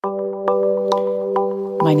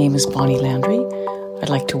My name is Bonnie Landry. I'd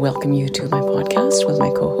like to welcome you to my podcast with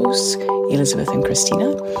my co-hosts, Elizabeth and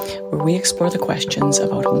Christina, where we explore the questions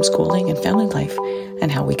about homeschooling and family life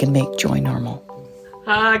and how we can make joy normal.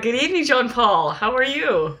 Good evening, John Paul. How are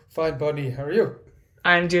you? Fine, Bonnie. How are you?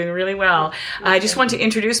 I'm doing really well. I just want to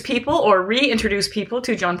introduce people or reintroduce people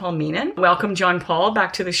to John Paul Meenan. Welcome, John Paul,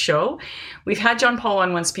 back to the show. We've had John Paul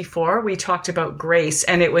on once before. We talked about grace,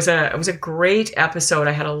 and it was a great episode.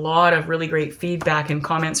 I had a lot of really great feedback and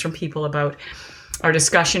comments from people about our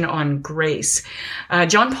discussion on grace.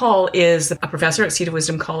 John Paul is a professor at Seat of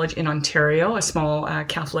Wisdom College in Ontario, a small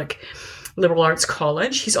Catholic liberal arts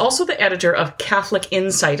college. He's also the editor of Catholic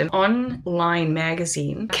Insight, an online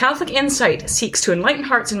magazine. Catholic Insight seeks to enlighten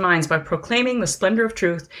hearts and minds by proclaiming the splendor of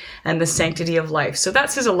truth and the sanctity of life. So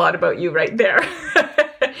that says a lot about you right there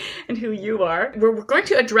and who you are. We're going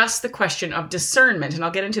to address the question of discernment, and I'll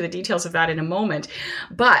get into the details of that in a moment.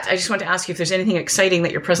 But I just want to ask you if there's anything exciting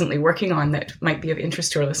that you're presently working on that might be of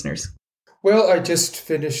interest to our listeners. Well, I just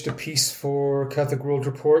finished a piece for Catholic World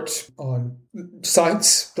Report on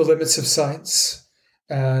science, the limits of science,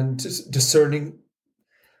 and discerning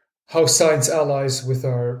how science allies with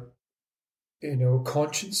our,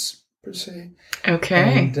 conscience, per se.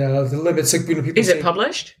 Okay. And the limits, like, people Is it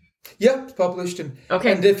published? Yeah, it's published. And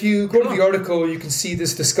if you go to the article, you can see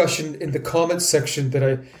this discussion in the comments section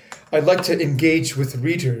that I like to engage with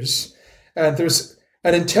readers. And there's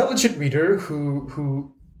an intelligent reader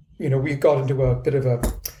who we got into a bit of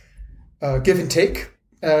a give and take,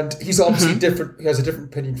 and he's obviously different. He has a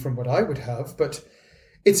different opinion from what I would have, but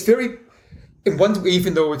it's very, in one way,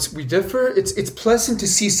 even though we differ, it's pleasant to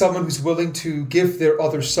see someone who's willing to give their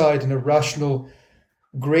other side in a rational,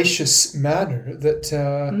 gracious manner that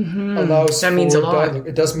allows that for means a lot. dialogue.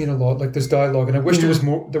 It does mean a lot. Like, there's dialogue, and I wish there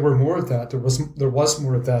were more of that. There was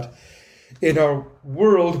more of that in our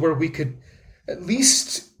world, where we could at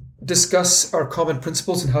least discuss our common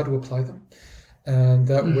principles and how to apply them. And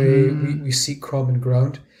that way we seek common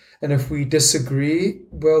ground. And if we disagree,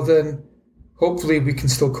 well, then hopefully we can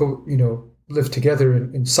still live together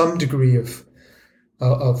in some degree of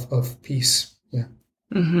peace. Yeah.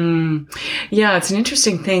 Yeah, it's an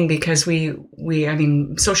interesting thing because we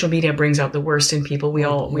social media brings out the worst in people. We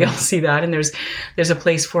all see that, and there's a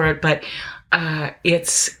place for it, but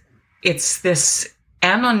it's this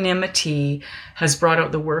anonymity has brought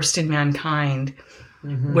out the worst in mankind,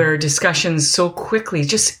 where discussions so quickly,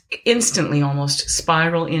 just instantly almost,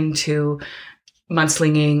 spiral into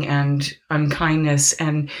mudslinging and unkindness.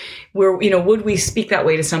 And would we speak that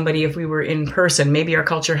way to somebody if we were in person? Maybe our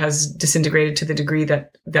culture has disintegrated to the degree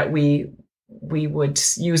that we would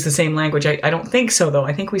use the same language. I don't think so, though.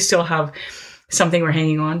 I think we still have something we're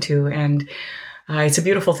hanging on to. And it's a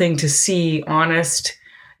beautiful thing to see honest,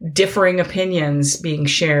 differing opinions being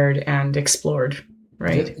shared and explored,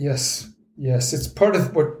 right? Yes. It's part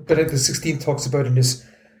of what Benedict XVI talks about in his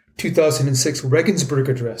 2006 Regensburg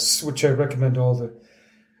Address, which I recommend all the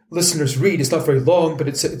listeners read. It's not very long, but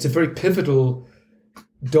it's a very pivotal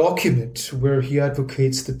document where he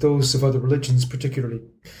advocates that those of other religions, particularly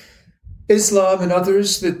Islam and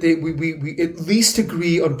others, that we at least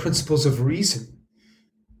agree on principles of reason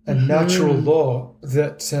and natural law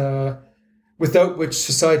that without which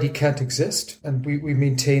society can't exist. And we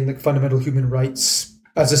maintain the fundamental human rights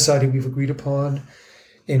as a society we've agreed upon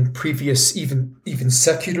in previous, even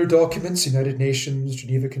secular documents, United Nations,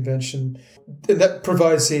 Geneva Convention. And that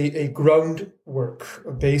provides a groundwork,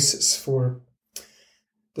 a basis for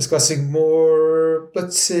discussing more,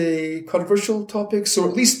 let's say, controversial topics, or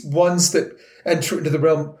at least ones that enter into the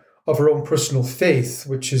realm of our own personal faith,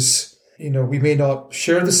 which is, we may not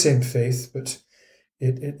share the same faith, but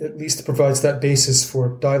it at least provides that basis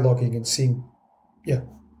for dialoguing and seeing,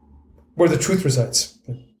 where the truth resides.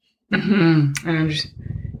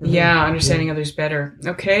 Understanding others better.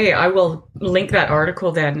 Okay, I will link that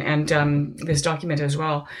article then, and this document as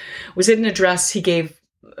well. Was it an address he gave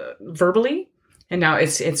verbally, and now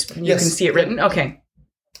it's you can see it written? Okay.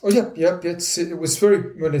 Oh yeah. It was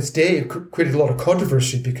very, on its day, it created a lot of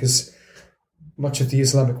controversy because much of the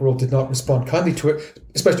Islamic world did not respond kindly to it,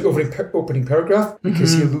 especially opening paragraph,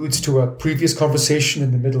 because he alludes to a previous conversation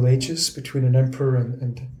in the Middle Ages between an emperor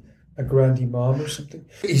and a grand imam or something.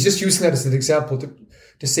 He's just using that as an example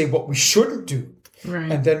to say what we shouldn't do.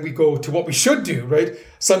 Right. And then we go to what we should do, right?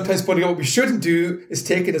 Sometimes pointing out what we shouldn't do is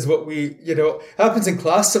taken as what we, happens in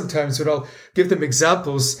class sometimes when I'll give them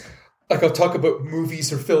examples. Like, I'll talk about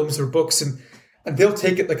movies or films or books, and they'll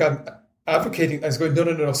take it like I'm advocating. I was going,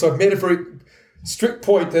 no. So I've made a very strict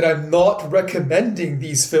point that I'm not recommending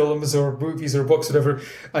these films or movies or books, whatever.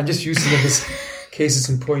 I'm just using them as cases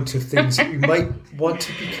in point of things that we might want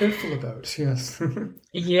to be careful about. Yes.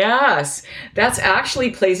 Yes, that's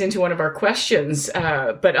actually plays into one of our questions,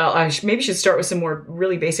 but I maybe should start with some more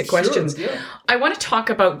really basic questions. Sure, yeah. I want to talk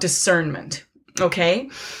about discernment, okay?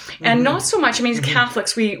 And not so much, I mean, as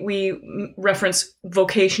Catholics, we reference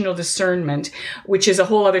vocational discernment, which is a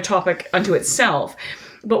whole other topic unto itself.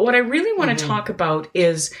 But what I really want to talk about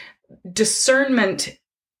is discernment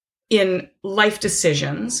in life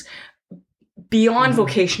decisions beyond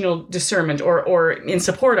vocational discernment or in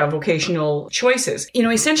support of vocational choices. You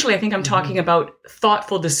know, essentially, I think I'm talking about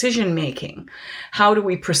thoughtful decision making. How do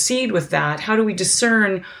we proceed with that? How do we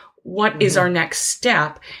discern what is our next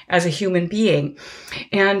step as a human being?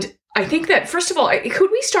 And I think that, first of all,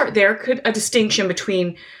 could we start there? Could a distinction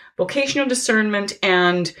between vocational discernment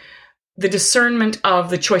and the discernment of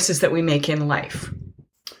the choices that we make in life?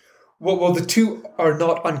 Well, the two are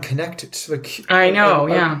not unconnected. Like I know,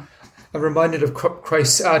 yeah. I'm reminded of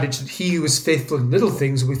Christ's adage that he who is faithful in little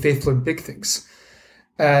things will be faithful in big things.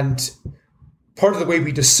 And part of the way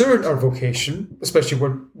we discern our vocation, especially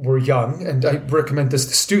when we're young, and I recommend this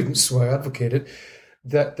to students who I advocate it,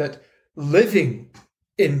 that living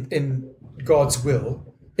in God's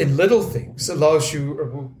will in little things allows you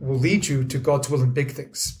or will lead you to God's will in big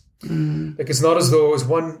things. Like it's not as though, as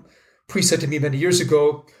one priest said to me many years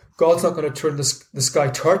ago, God's not going to turn the sky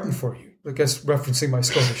tartan for you. I guess referencing my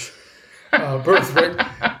Scottish birth,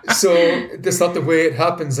 right? So that's not the way it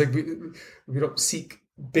happens. Like we don't seek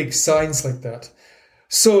big signs like that.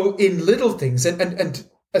 So in little things, and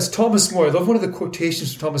as Thomas More, I love one of the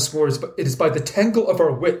quotations from Thomas More, it is by the tangle of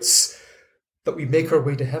our wits that we make our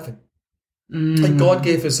way to heaven. And God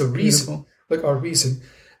gave us a reason, like our reason,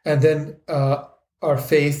 and then our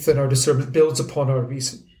faith and our discernment builds upon our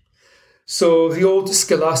reason. So the old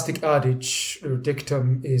scholastic adage or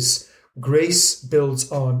dictum is grace builds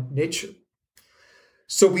on nature.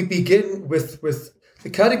 So we begin with the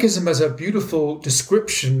Catechism as a beautiful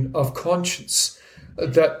description of conscience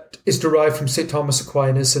that is derived from St. Thomas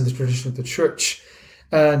Aquinas and the tradition of the Church.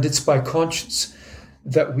 And it's by conscience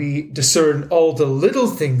that we discern all the little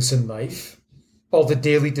things in life, all the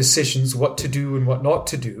daily decisions, what to do and what not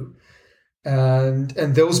to do. And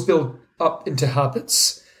those build up into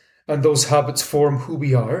habits. And those habits form who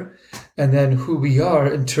we are. And then who we are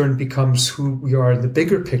in turn becomes who we are in the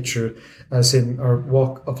bigger picture, as in our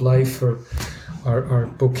walk of life or our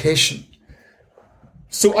vocation.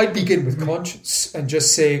 So I begin with conscience and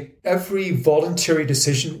just say every voluntary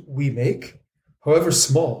decision we make, however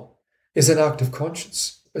small, is an act of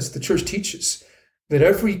conscience. As the Church teaches, that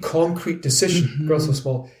every concrete decision, regardless of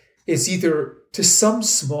small, is either to some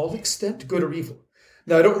small extent good or evil.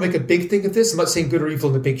 Now, I don't make a big thing of this. I'm not saying good or evil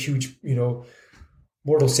in the big, huge,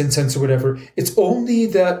 mortal sin sense or whatever. It's only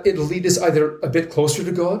that it'll lead us either a bit closer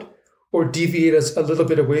to God or deviate us a little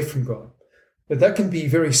bit away from God. But that can be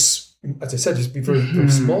very, as I said, just be very, very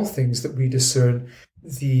small things that we discern.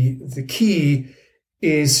 The key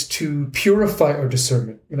is to purify our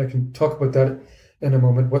discernment. And I can talk about that in a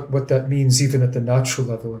moment, what that means even at the natural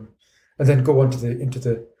level, and then go on to into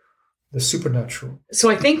the supernatural. So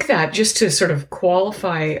I think that just to sort of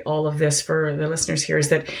qualify all of this for the listeners here is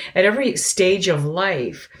that at every stage of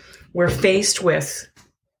life, we're faced with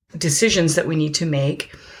decisions that we need to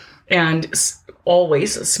make, and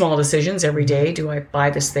always small decisions every day. Do I buy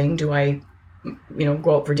this thing? Do I,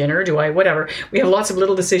 go out for dinner? Do I, whatever? We have lots of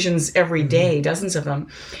little decisions every day, dozens of them.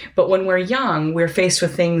 But when we're young, we're faced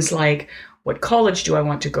with things like, what college do I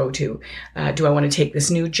want to go to? Do I want to take this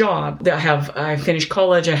new job? I finished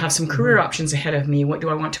college. I have some career options ahead of me. What do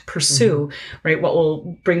I want to pursue? Right? What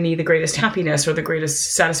will bring me the greatest happiness or the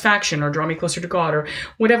greatest satisfaction or draw me closer to God or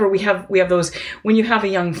whatever? We have those. When you have a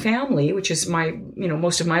young family, which is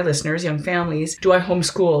most of my listeners, young families, do I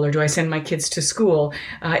homeschool or do I send my kids to school?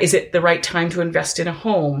 Is it the right time to invest in a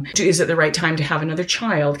home? Is it the right time to have another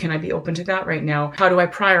child? Can I be open to that right now? How do I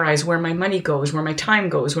prioritize where my money goes, where my time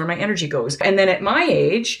goes, where my energy goes? And then at my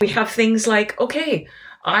age, we have things like, okay,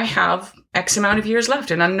 I have X amount of years left,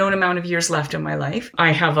 an unknown amount of years left in my life.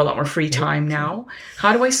 I have a lot more free time now.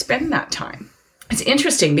 How do I spend that time? It's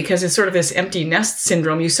interesting because it's sort of this empty nest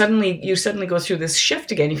syndrome. You suddenly go through this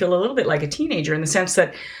shift again. You feel a little bit like a teenager in the sense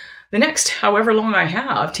that the next however long I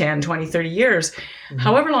have, 10, 20, 30 years,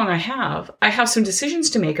 however long I have some decisions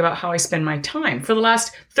to make about how I spend my time. For the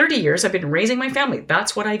last 30 years, I've been raising my family.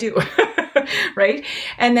 That's what I do. Right?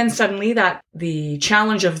 And then suddenly the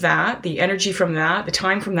challenge of that, the energy from that, the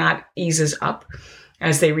time from that eases up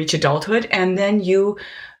as they reach adulthood. And then you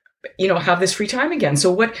have this free time again.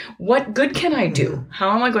 So what good can I do?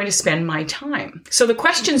 How am I going to spend my time? So the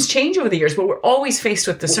questions change over the years, but we're always faced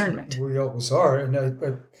with discernment. We always are. And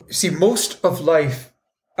I see, most of life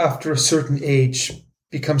after a certain age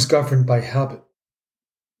becomes governed by habit,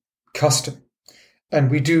 custom. And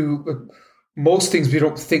we do most things we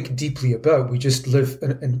don't think deeply about. We just live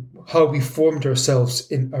in how we formed ourselves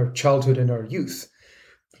in our childhood and our youth.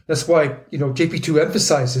 That's why, JP2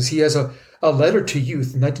 emphasizes, he has a letter to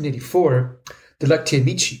youth in 1984, Dilecti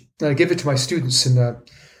Amici. And I give it to my students in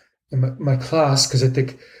my class, because I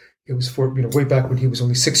think it was for, way back when he was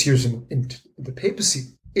only 6 years in the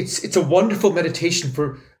papacy. It's a wonderful meditation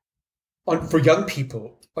for young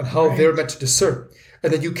people on how they're meant to discern.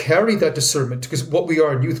 And then you carry that discernment, because what we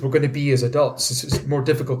are in youth, we're going to be as adults. It's more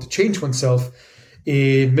difficult to change oneself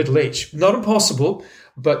in middle age. Not impossible,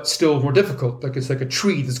 but still more difficult. It's like a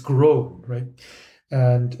tree that's grown, right?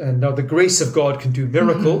 And now the grace of God can do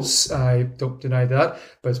miracles. Mm-hmm. I don't deny that.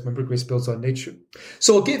 But remember, grace builds on nature.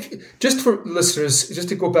 So I'll give, just for listeners, just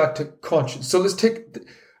to go back to conscience. So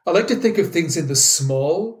I like to think of things in the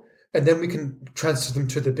small, and then we can transfer them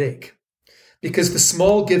to the big. Because the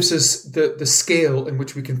small gives us the scale in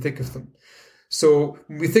which we can think of them. So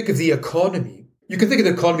when we think of the economy, you can think of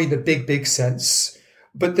the economy in the big sense,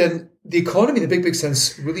 but then the economy in the big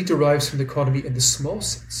sense really derives from the economy in the small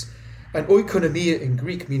sense. And oikonomia in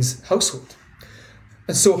Greek means household.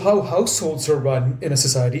 And so how households are run in a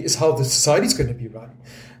society is how the society is going to be run.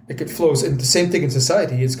 It flows, and the same thing in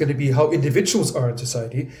society. It's going to be how individuals are in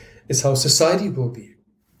society is how society will be.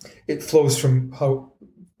 It flows from how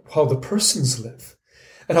the persons live.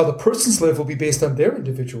 And how the persons live will be based on their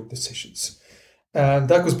individual decisions. And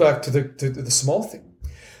that goes back to the small thing.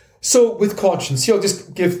 So with conscience, I'll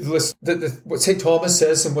just give the list, what St. Thomas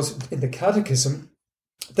says and what's in the Catechism,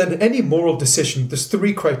 that in any moral decision, there's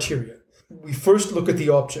 3 criteria. We first look at the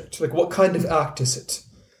object, like what kind of act is it?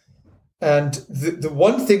 And the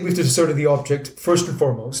one thing we have to discern of the object, first and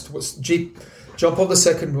foremost, was John Paul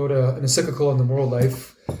II wrote an encyclical on the moral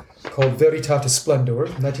life called Veritatis Splendor,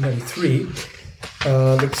 1993,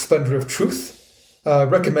 the Splendor of Truth.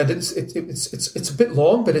 Recommend it. It's a bit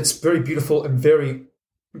long, but it's very beautiful and very,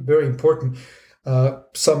 very important.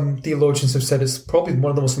 Some theologians have said it's probably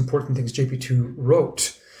one of the most important things JP2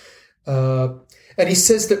 wrote. And he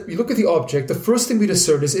says that you look at the object, the first thing we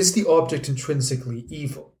discern is the object intrinsically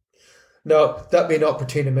evil? Now, that may not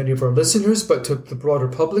pertain to many of our listeners, but to the broader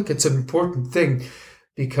public, it's an important thing,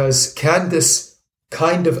 because can this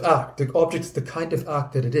kind of act, the object is the kind of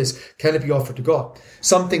act that it is, can it be offered to God?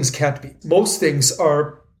 Some things can't be. Most things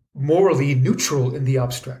are morally neutral in the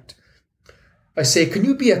abstract. I say, can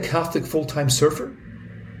you be a Catholic full-time surfer?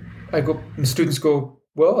 And students go,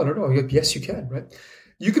 well, I don't know. Yes, you can, right?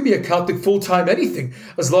 You can be a Catholic full-time anything,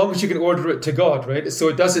 as long as you can order it to God, right? So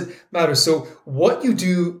it doesn't matter. So what you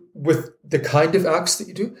do with the kind of acts that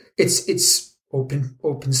you do, it's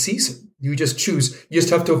open season. You just choose. You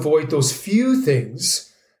just have to avoid those few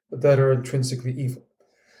things that are intrinsically evil.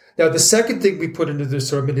 Now, the second thing we put into the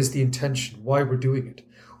discernment is the intention, why we're doing it.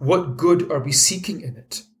 What good are we seeking in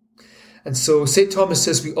it? And so St. Thomas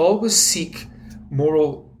says we always seek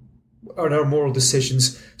our moral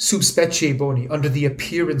decisions sub specie boni, under the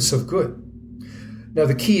appearance of good. Now,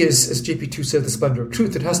 the key is, as JP2 said, the splendor of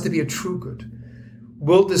truth. It has to be a true good.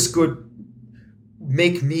 Will this good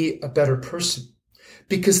make me a better person?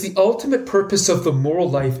 Because the ultimate purpose of the moral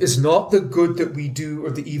life is not the good that we do or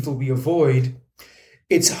the evil we avoid.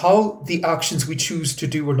 It's how the actions we choose to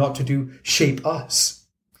do or not to do shape us.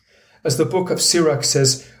 As the book of Sirach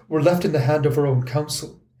says, we're left in the hand of our own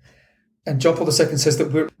counsel. And John Paul II says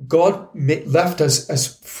that God left us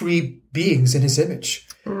as free beings in his image.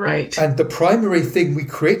 Right. And the primary thing we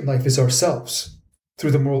create in life is ourselves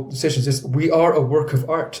through the moral decisions. We are a work of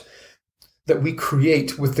art that we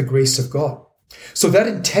create with the grace of God. So that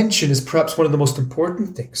intention is perhaps one of the most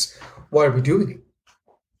important things. Why are we doing it?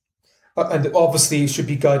 And obviously it should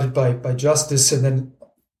be guided by justice, and then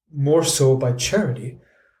more so by charity,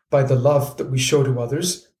 by the love that we show to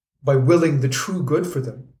others, by willing the true good for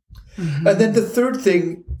them. Mm-hmm. And then the third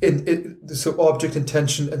thing, so object,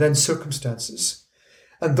 intention, and then circumstances.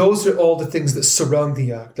 And those are all the things that surround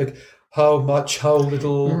the act, like how much, how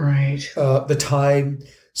little, right. The time.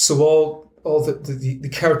 So all the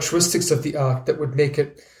characteristics of the act that would make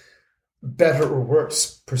it better or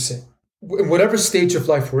worse, per se. In whatever stage of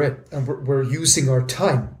life we're in, and we're using our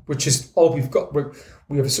time, which is all we've got.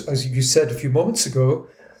 We have, as you said a few moments ago,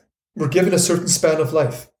 we're given a certain span of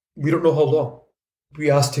life. We don't know how long. We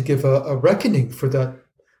ask to give a reckoning for that,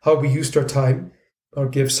 how we used our time, our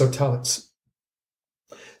gifts, our talents.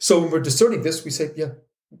 So when we're discerning this, we say, yeah,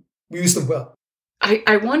 we use them well.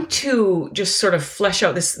 I want to just sort of flesh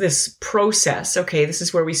out this process. Okay, this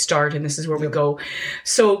is where we start and this is where we go.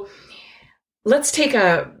 So let's take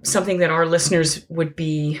something that our listeners would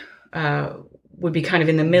be kind of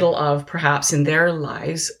in the middle of, perhaps in their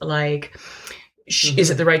lives, like,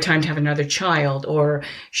 is it the right time to have another child, or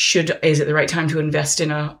is it the right time to invest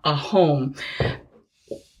in a home?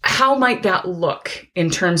 How might that look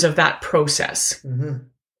in terms of that process? Mm-hmm.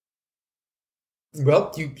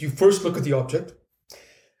 Well, you first look at the object.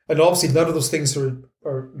 And obviously, none of those things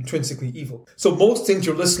are intrinsically evil. So most things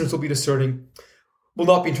your listeners will be discerning will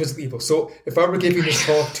not be intrinsically evil. So if I were giving this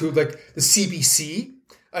talk to like the CBC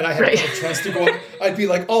and I had a chance to go on, I'd be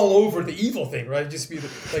like all over the evil thing, right? Just be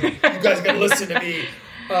like, you guys got to listen to me.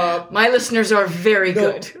 My listeners are very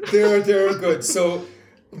good. They're good. So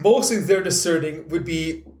most things they're discerning would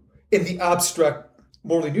be in the abstract,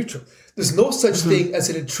 morally neutral. There's no such thing as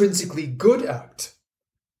an intrinsically good act.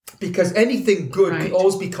 Because anything good can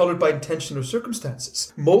always be colored by intention or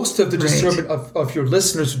circumstances. Most of the discernment of your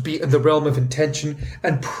listeners would be in the realm of intention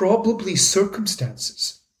and probably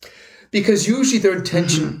circumstances. Because usually their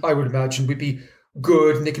intention, I would imagine, would be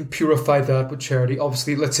good, and they can purify that with charity.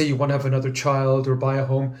 Obviously, let's say you want to have another child or buy a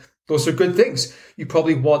home. Those are good things. You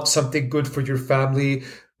probably want something good for your family,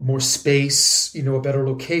 more space, a better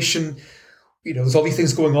location. There's all these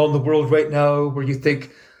things going on in the world right now where you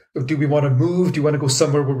think, do we want to move? Do you want to go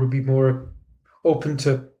somewhere where we'll be more open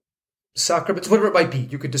to sacraments? Whatever it might be,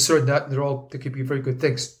 you could discern that, and they could be very good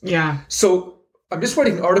things. Yeah. So I'm just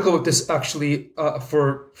writing an article about this actually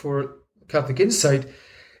for Catholic Insight.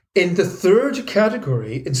 In the third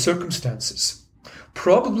category, in circumstances,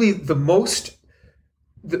 probably the most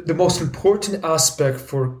important aspect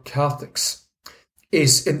for Catholics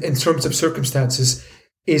is in terms of circumstances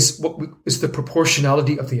is the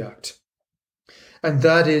proportionality of the act. And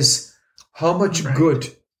that is, how much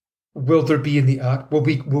good will there be in the act? Will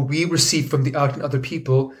we receive from the act in other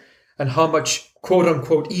people? And how much quote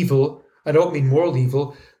unquote evil? I don't mean moral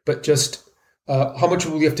evil, but just how much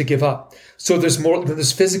will we have to give up? So there's more than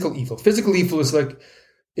this physical evil. Physical evil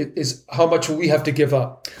is how much will we have to give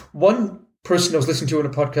up? One person I was listening to on a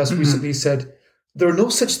podcast recently said, there are no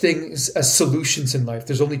such things as solutions in life.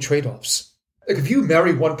 There's only trade-offs. Like if you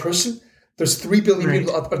marry one person, there's 3 billion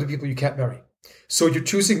other people you can't marry. So you're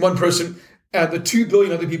choosing one person, and the 2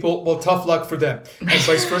 billion other people, well, tough luck for them, and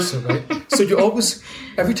vice versa, right? So you always,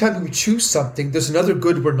 every time we choose something, there's another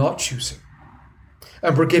good we're not choosing,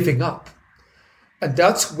 and we're giving up. And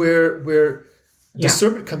that's where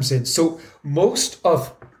discernment comes in. So most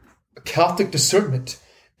of Catholic discernment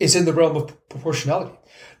is in the realm of proportionality.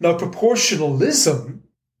 Now, proportionalism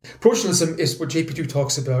is what JP2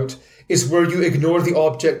 talks about, is where you ignore the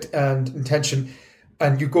object and intention,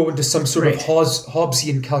 and you go into some sort of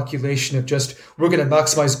Hobbesian calculation of just, we're going to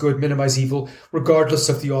maximize good, minimize evil, regardless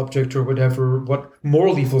of the object or what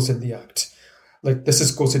moral evil's in the act. Like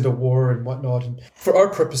goes into war and whatnot. And for our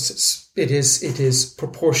purposes, it is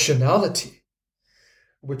proportionality,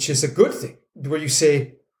 which is a good thing, where you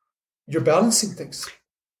say you're balancing things.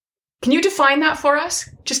 Can you define that for us?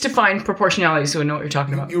 Just define proportionality so we know what you're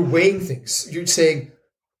talking about. You're weighing things. You're saying,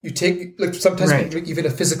 you take, like sometimes even a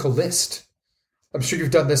physical list. I'm sure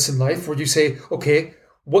you've done this in life where you say, okay,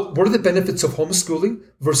 what are the benefits of homeschooling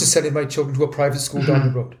versus sending my children to a private school down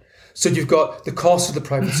the road? So you've got the cost of the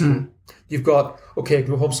private school. You've got, okay,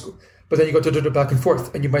 go homeschool. But then you got to back and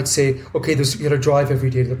forth. And you might say, okay, you got to drive every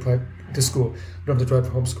day to school. You don't have to drive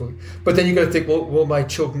for homeschooling. But then you got to think, well, will my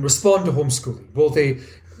children respond to homeschooling?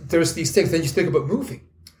 There's these things. Then you think about moving.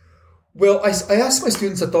 Well, I ask my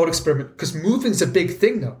students a thought experiment, because moving's a big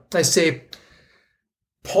thing now. I say,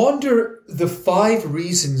 ponder the 5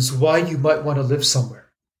 reasons why you might want to live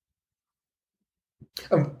somewhere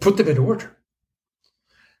and put them in order.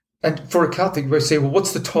 And for a Catholic, you might say, well,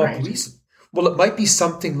 what's the top reason? Well, it might be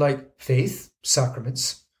something like faith,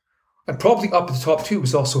 sacraments, and probably up at the top too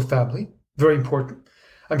is also family, very important.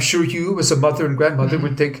 I'm sure you as a mother and grandmother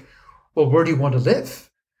would think, well, where do you want to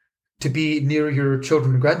live? To be near your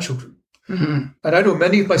children and grandchildren. And I know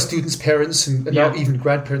many of my students' parents and now even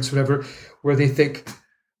grandparents, whatever, where they think,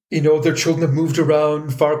 their children have moved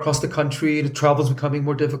around far across the country and travel's becoming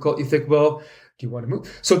more difficult. You think, well, do you want to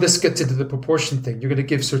move? So this gets into the proportion thing. You're going to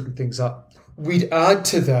give certain things up. We'd add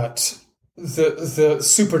to that the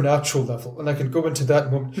supernatural level, and I can go into that in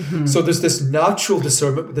a moment. So there's this natural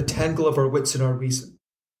discernment with the tangle of our wits and our reason.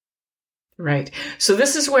 Right. So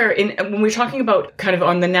this is where, when we're talking about kind of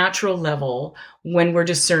on the natural level, when we're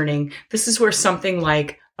discerning, this is where something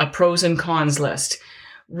like a pros and cons list,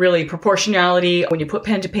 really proportionality, when you put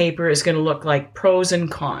pen to paper, is going to look like pros and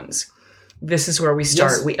cons. This is where we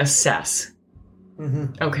start. We assess.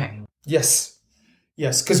 Okay. Yes.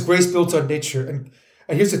 Yes, because grace builds on nature. And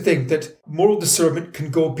here's the thing, that moral discernment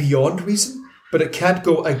can go beyond reason, but it can't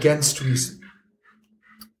go against reason.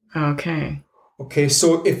 Okay. Okay,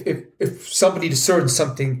 so if somebody discerns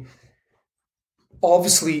something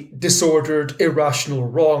obviously disordered, irrational,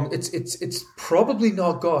 wrong, it's probably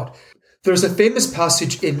not God. There's a famous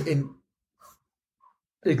passage in St.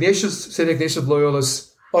 Ignatius of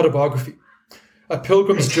Loyola's autobiography, A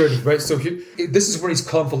Pilgrim's Journey, right? So this is where he's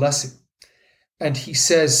convalescing. And he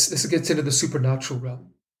says, this gets into the supernatural realm.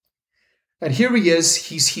 And here he is,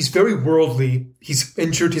 he's very worldly, he's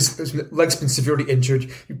injured, his leg's been severely injured,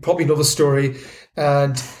 you probably know the story,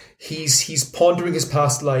 and he's pondering his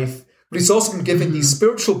past life, but he's also been given these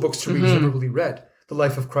spiritual books to read he's never really read, the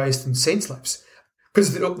life of Christ and saints' lives,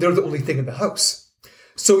 because they're the only thing in the house.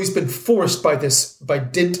 So he's been forced by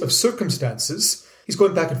dint of circumstances, he's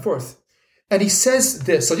going back and forth. And he says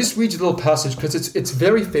this, I'll just read you a little passage, because it's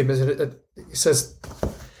very famous, and he says,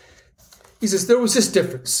 there was this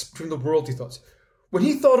difference between the worldly thoughts. When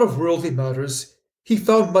he thought of worldly matters, he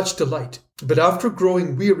found much delight. But after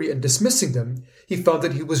growing weary and dismissing them, he found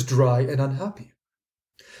that he was dry and unhappy.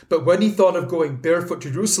 But when he thought of going barefoot to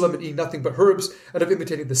Jerusalem and eating nothing but herbs and of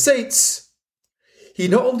imitating the saints, he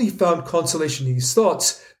not only found consolation in these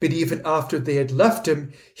thoughts, but even after they had left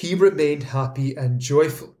him, he remained happy and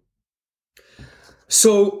joyful.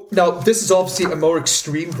 So now this is obviously a more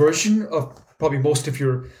extreme version of probably most of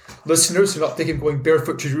your listeners who are not thinking of going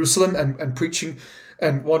barefoot to Jerusalem and preaching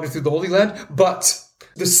and wandering through the Holy Land, but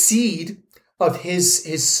the seed of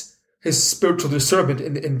his spiritual discernment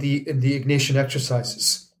in the Ignatian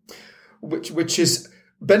exercises, which is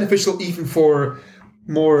beneficial even for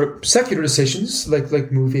more secular decisions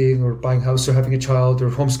like moving or buying a house or having a child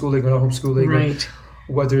or homeschooling or not homeschooling, right,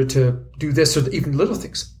 or whether to do this or even little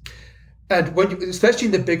things, and especially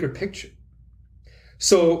in the bigger picture.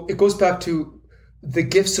 So it goes back to the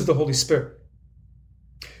gifts of the Holy Spirit.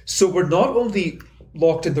 So we're not only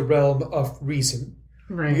locked in the realm of reason,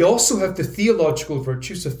 right, we also have the theological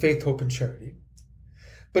virtues of faith, hope, and charity.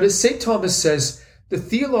 But as St. Thomas says, the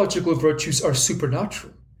theological virtues are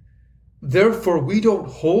supernatural. Therefore, we don't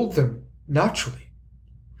hold them naturally.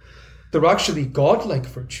 They're actually godlike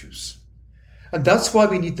virtues. And that's why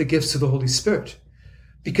we need the gifts of the Holy Spirit.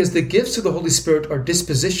 Because the gifts of the Holy Spirit are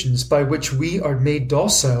dispositions by which we are made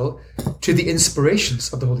docile to the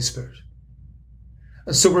inspirations of the Holy Spirit.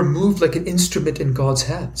 And so we're moved like an instrument in God's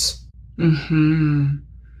hands. Mm-hmm.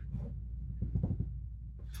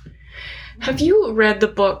 Have you read the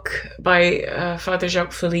book by Father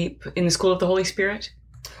Jacques Philippe, In the School of the Holy Spirit?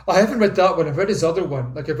 I haven't read that one. I've read his other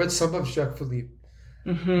one. I've read some of Jacques Philippe.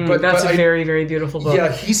 Mm-hmm. But that's a very, very beautiful book.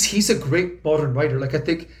 Yeah, he's a great modern writer. I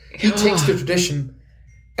think he takes the tradition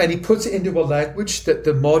and he puts it into a language that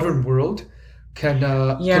the modern world can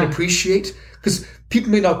appreciate. Because people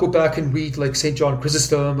may not go back and read like St. John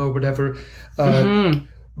Chrysostom or whatever,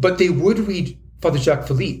 but they would read Father Jacques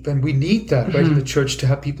Philippe, and we need that right in the church to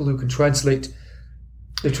have people who can translate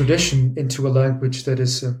the tradition into a language that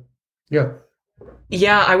is,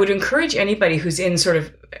 Yeah, I would encourage anybody who's in sort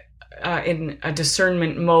of in a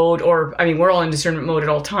discernment mode, or, I mean, we're all in discernment mode at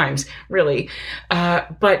all times, really.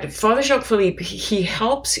 But Father Jacques Philippe, he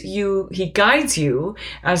helps you, he guides you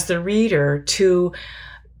as the reader to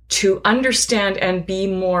understand and be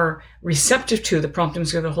more receptive to the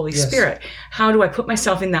promptings of the Holy Spirit. How do I put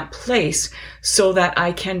myself in that place so that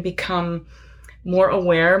I can become more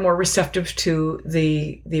aware, more receptive to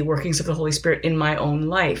the workings of the Holy Spirit in my own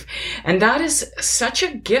life? And that is such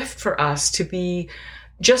a gift for us, to be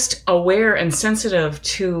just aware and sensitive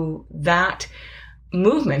to that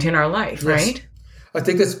movement in our life, right? I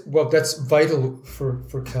think that's vital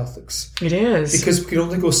for Catholics. It is. Because we can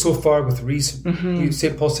only go so far with reason.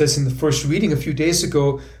 St. Paul says in the first reading a few days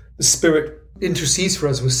ago, the Spirit intercedes for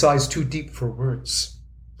us with sighs too deep for words.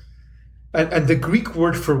 And the Greek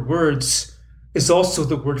word for words is also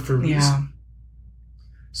the word for reason. Yeah.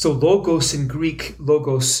 So logos in Greek,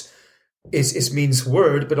 logos is means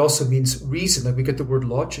word, but also means reason. Like we get the word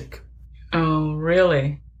logic. Oh,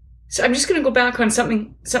 really? So I'm just going to go back on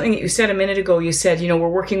something that you said a minute ago. You said, we're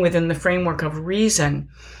working within the framework of reason.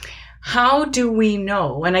 How do we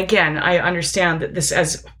know? And again, I understand that this,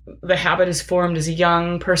 as the habit is formed as a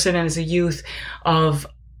young person and as a youth of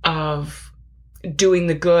doing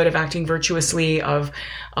the good, of acting virtuously, of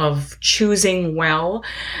choosing well.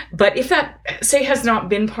 But if that, say, has not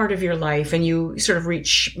been part of your life, and you sort of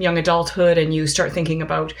reach young adulthood and you start thinking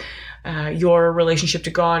about your relationship to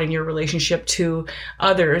God and your relationship to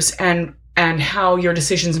others, and how your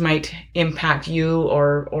decisions might impact you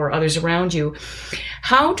or others around you,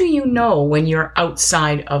 how do you know when you're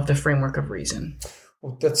outside of the framework of reason?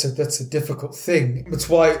 Well, that's a difficult thing. That's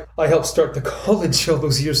why I helped start the college all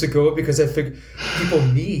those years ago, because I figured people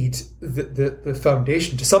need the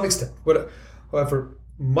foundation to some extent, however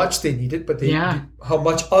much they need it, but how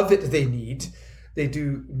much of it they need, they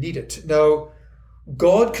do need it. Now,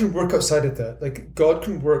 God can work outside of that. Like, God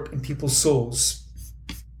can work in people's souls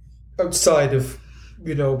outside of,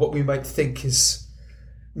 what we might think is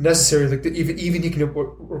necessary. Like, even He can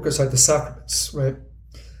work outside the sacraments, right?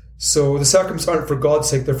 So the sacraments aren't for God's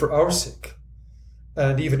sake, they're for our sake.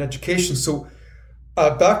 And even education. So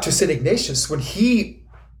back to St. Ignatius, when he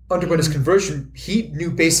underwent his conversion, he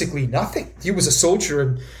knew basically nothing. He was a soldier,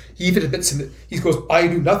 and he even admits that he goes, I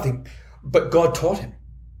knew nothing, but God taught him.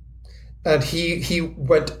 And he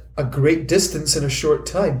went a great distance in a short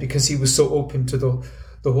time because he was so open to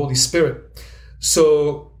the Holy Spirit.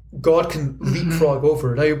 So God can leapfrog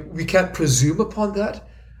over. Now, we can't presume upon that,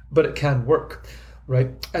 but it can work.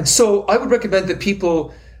 Right. And so I would recommend that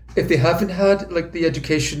people, if they haven't had like the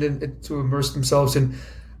education and to immerse themselves in,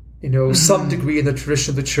 some degree in the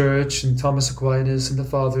tradition of the church and Thomas Aquinas and the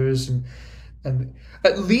fathers, and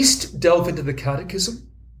at least delve into the catechism,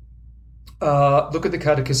 look at the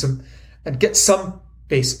catechism and get some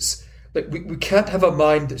basis. Like we can't have a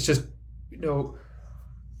mind that's just,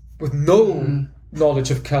 with no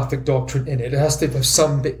knowledge of Catholic doctrine in it. It has to have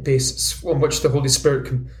some basis on which the Holy Spirit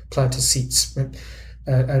can plant his seeds, right?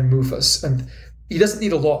 And move us. And he doesn't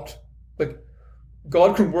need a lot. Like,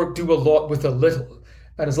 God can do a lot with a little.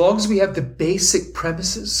 And as long as we have the basic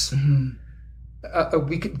premises,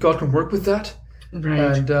 God can work with that.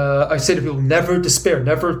 Right. And I say to people, never despair.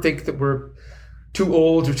 Never think that we're too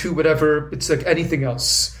old or too whatever. It's like anything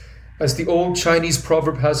else. As the old Chinese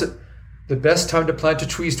proverb has it, the best time to plant a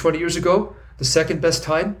tree is 20 years ago. The second best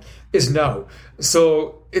time is now.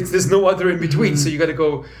 So there's no other in between. So you got to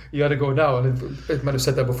go now. And I might have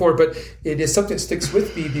said that before, but it is something that sticks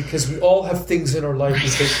with me because we all have things in our life we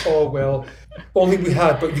think, oh, well, only we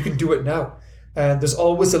had, but you can do it now. And there's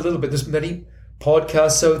always a little bit. There's many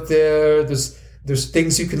podcasts out there. There's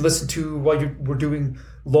things you can listen to while we're doing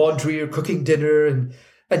laundry or cooking dinner and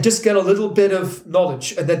just get a little bit of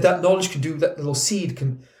knowledge. And then that knowledge that little seed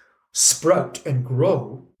can sprout and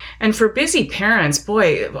grow. And for busy parents,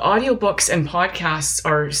 boy, audiobooks and podcasts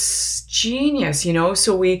are genius,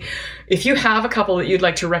 So if you have a couple that you'd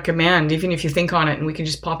like to recommend, even if you think on it, and we can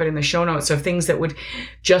just pop it in the show notes of things that would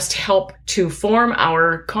just help to form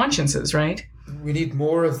our consciences, right? We need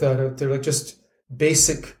more of that out there, like just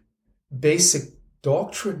basic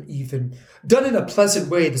doctrine, even done in a pleasant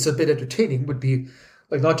way that's a bit entertaining, would be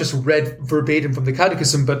like not just read verbatim from the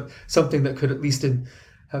catechism, but something that could at least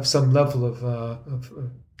have some level of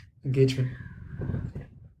engagement.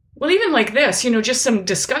 Well, even like this, just some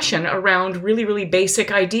discussion around really, really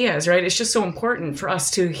basic ideas, right? It's just so important for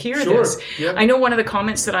us to hear this. Yeah. I know one of the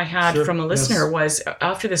comments that I had from a listener was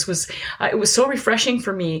after this was, it was so refreshing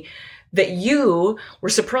for me that you were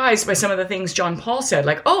surprised by some of the things John Paul said,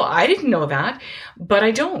 like, oh, I didn't know that, but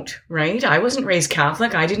I don't, right? I wasn't raised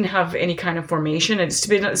Catholic. I didn't have any kind of formation. It's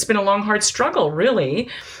been a long, hard struggle, really,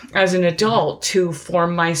 as an adult to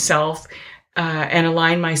form myself and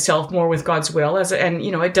align myself more with God's will.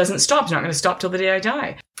 It doesn't stop. It's not going to stop till the day I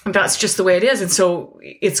die. That's just the way it is. And so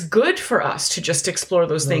it's good for us to just explore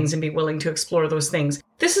those things and be willing to explore those things.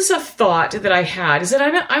 This is a thought that I had, is that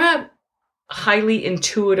I'm a highly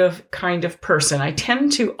intuitive kind of person. I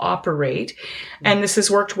tend to operate, and this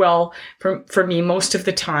has worked well for me most of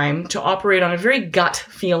the time, to operate on a very gut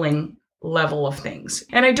feeling level of things.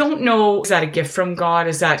 And I don't know, is that a gift from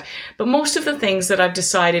God? But most of the things that I've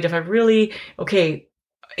decided, if I really,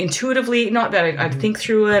 intuitively, not that I think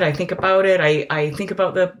through it, I think about it, I think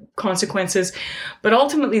about the consequences, but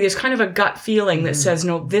ultimately there's kind of a gut feeling that says,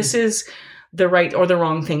 no, this is the right or the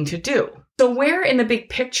wrong thing to do. So where in the big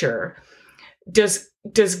picture does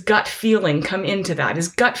gut feeling come into that?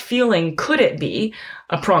 Could it be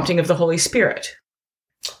a prompting of the Holy Spirit?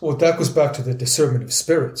 Well, that goes back to the discernment of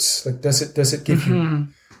spirits. Like, does it give you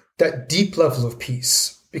that deep level of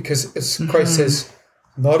peace? Because as Christ says,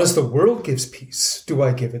 not as the world gives peace, do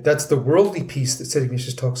I give it. That's the worldly peace that St.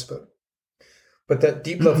 Ignatius talks about. But that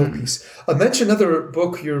deep level of peace. I'll mention another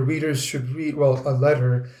book your readers should read, a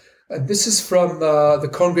letter. And this is from the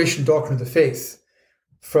Congregation Doctrine of the Faith,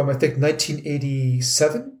 from, I think,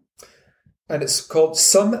 1987. And it's called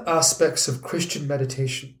Some Aspects of Christian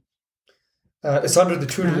Meditation. It's under the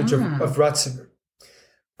tutelage of Ratzinger,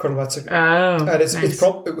 Colonel Ratzinger. Oh, and nice.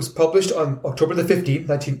 It was published on October the 15th,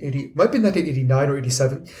 1980, might be 1989 or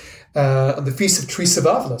 87, on the feast of Teresa of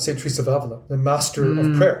Avila, St. Teresa of Avila, the master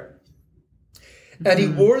of prayer. And he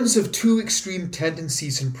warns of two extreme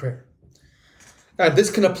tendencies in prayer. And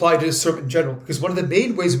this can apply to discernment in general, because one of the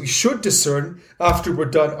main ways we should discern after we're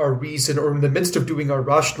done our reason or in the midst of doing our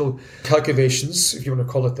rational calculations, if you want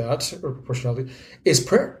to call it that, or proportionality, is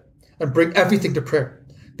prayer. And bring everything to prayer.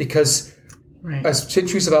 Because, as St.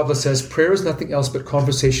 Teresa of Avila says, prayer is nothing else but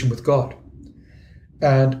conversation with God.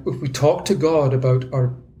 And if we talk to God about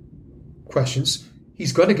our questions,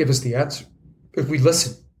 he's going to give us the answer if we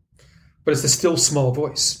listen. But it's the still small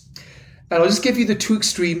voice. And I'll just give you the two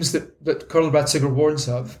extremes that Karl Ratzinger warns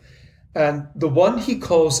of. And the one he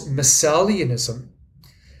calls Messalianism.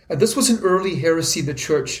 And this was an early heresy in the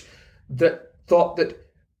church that thought that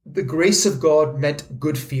the grace of God meant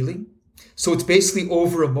good feeling. So it's basically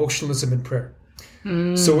over-emotionalism in prayer.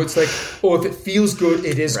 So it's like, oh, if it feels good,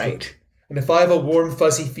 it is good. And if I have a warm,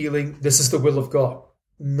 fuzzy feeling, this is the will of God.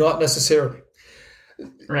 Not necessarily.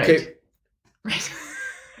 Right. Okay. Right.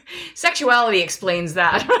 Sexuality explains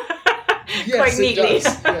that. Yes, quite neatly. It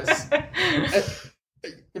does. Yes.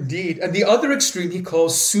 Indeed. And the other extreme he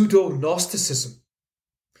calls pseudo-Gnosticism.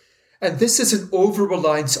 And this is an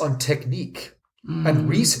over-reliance on technique and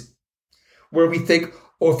reason, where we think,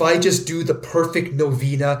 oh, if I just do the perfect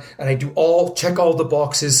novena and I check all the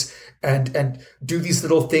boxes and do these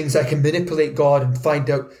little things, I can manipulate God and find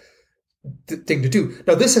out the thing to do.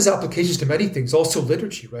 Now, this has applications to many things, also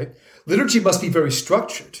liturgy, right? Liturgy must be very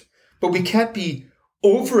structured, but we can't be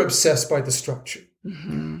over-obsessed by the structure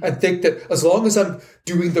and think that as long as I'm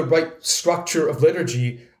doing the right structure of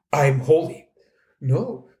liturgy, I'm holy.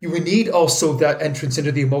 No, you would need also that entrance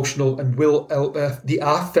into the emotional and the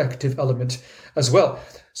affective element as well.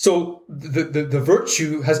 So the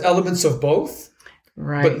virtue has elements of both,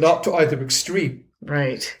 but not to either extreme.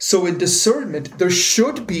 Right. So in discernment, there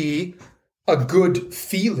should be a good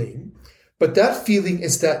feeling, but that feeling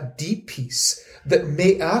is that deep peace that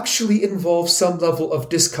may actually involve some level of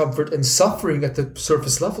discomfort and suffering at the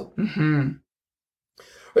surface level.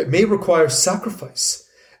 It may require sacrifice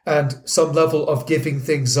and some level of giving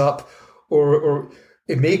things up, or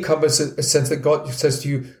it may come as a sense that God says to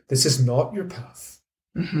you, this is not your path.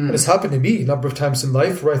 And it's happened to me a number of times in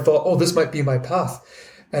life where I thought, oh, this might be my path.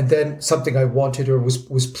 And then something I wanted or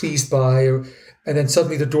was pleased by, and then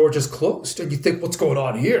suddenly the door just closed. And you think, what's going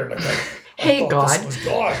on here? Like, hey, God. This was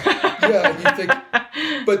God. Yeah, and you think,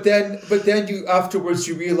 but then you afterwards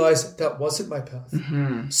you realize that wasn't my path.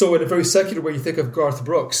 So in a very secular way, you think of Garth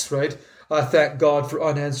Brooks, right? Thank God for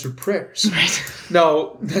unanswered prayers. Right.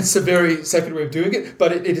 Now, that's a very secular way of doing it,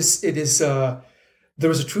 but it is there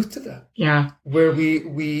is a truth to that. Yeah. Where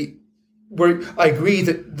where I agree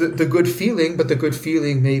that the good feeling, but the good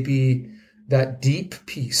feeling may be that deep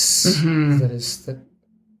peace. That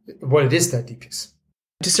deep peace.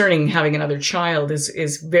 Discerning having another child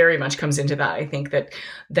is very much comes into that. I think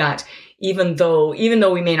that even though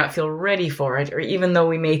we may not feel ready for it, or even though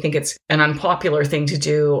we may think it's an unpopular thing to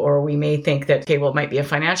do, or we may think that, okay, well, it might be a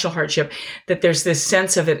financial hardship, that there's this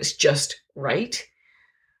sense of it's just right.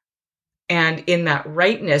 And in that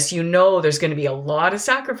rightness, there's going to be a lot of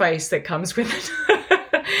sacrifice that comes with it.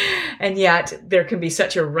 And yet there can be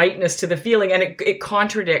such a rightness to the feeling, and it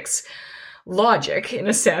contradicts logic in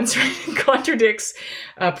a sense, right? It contradicts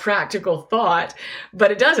practical thought,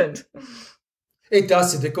 but it doesn't. It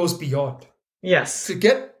doesn't. It goes beyond. Yes. To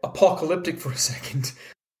get apocalyptic for a second.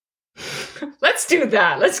 Let's do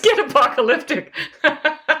that. Let's get apocalyptic.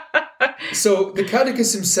 So the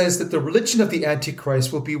Catechism says that the religion of the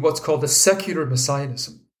Antichrist will be what's called a secular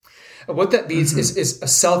messianism. And what that means is a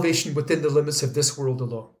salvation within the limits of this world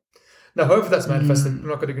alone. Now, however that's manifested, I'm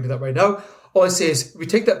not going to go into that right now. All I say is we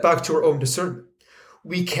take that back to our own discernment.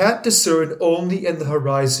 We can't discern only in the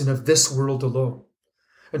horizon of this world alone.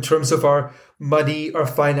 In terms of our money, our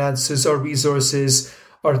finances, our resources,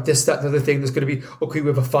 or this, that, and other thing. There's going to be, okay, we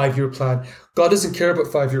have a 5-year plan. God doesn't care about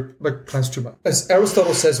 5-year plans too much. As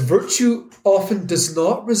Aristotle says, virtue often does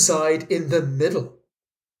not reside in the middle.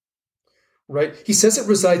 Right? He says it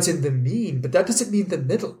resides in the mean, but that doesn't mean the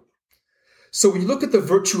middle. So when you look at the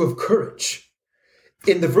virtue of courage,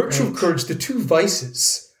 in the virtue of courage, the two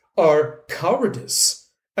vices are cowardice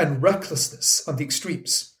and recklessness on the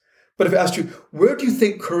extremes. But if I asked you, where do you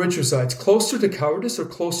think courage resides? Closer to cowardice or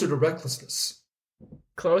closer to recklessness?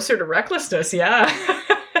 Closer to recklessness, yeah.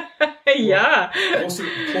 Yeah. Closer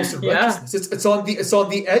to recklessness. It's on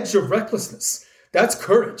the edge of recklessness. That's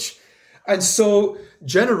courage. And so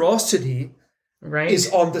generosity is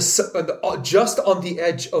just on the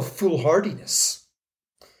edge of foolhardiness,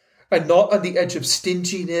 and not on the edge of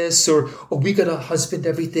stinginess or we got to husband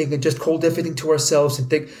everything and just hold everything to ourselves and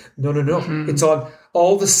think, no. It's on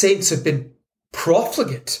all the saints have been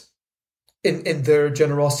profligate in their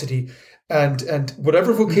generosity, and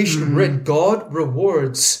whatever vocation we're in, God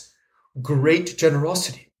rewards great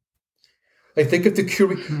generosity. I think of the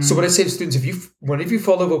Curie. So when I say to students, whenever you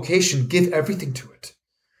follow a vocation, give everything to it.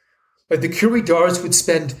 Like the Curie d'Ars would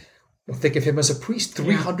spend, I think of him as a priest,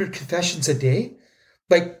 300 confessions a day,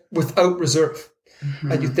 like without reserve.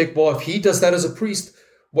 And you think, well, if he does that as a priest,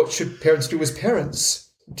 what should parents do as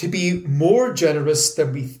parents? To be more generous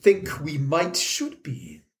than we think we should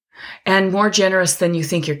be. And more generous than you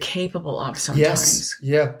think you're capable of sometimes. Yes,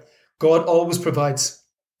 yeah. God always provides.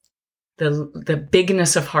 The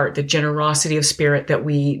bigness of heart, the generosity of spirit that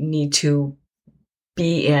we need to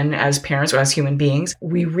be in as parents or as human beings,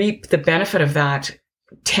 we reap the benefit of that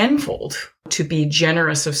tenfold. To be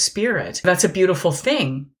generous of spirit, that's a beautiful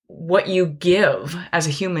thing. What you give as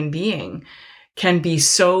a human being can be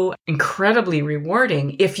so incredibly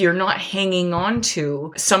rewarding if you're not hanging on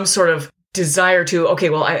to some sort of desire to, okay,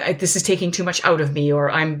 well, this is taking too much out of me, or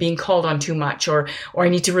I'm being called on too much, or I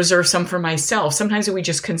need to reserve some for myself. Sometimes we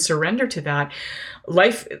just can surrender to that.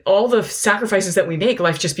 Life, all the sacrifices that we make,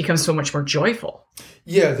 life just becomes so much more joyful.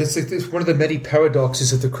 Yeah, this is one of the many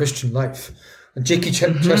paradoxes of the Christian life. And J.K.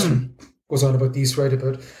 Chesterton goes on about these, right?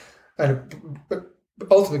 And it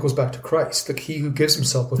ultimately goes back to Christ. Like he who gives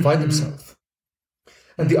himself will find himself.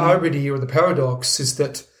 And the irony or the paradox is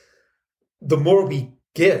that the more we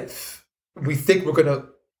give, we think we're going to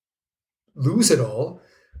lose it all.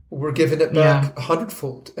 We're giving it back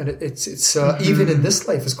 100-fold, and it's even in this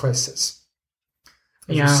life, as Christ says.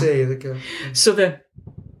 As you say, like, so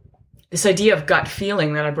this idea of gut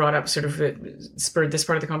feeling that I brought up sort of spurred this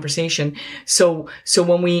part of the conversation. So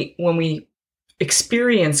when we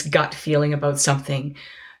experience gut feeling about something,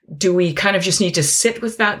 do we kind of just need to sit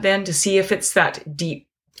with that then to see if it's that deep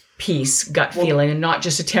peace, gut feeling, and not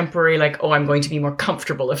just a temporary, like, oh, I'm going to be more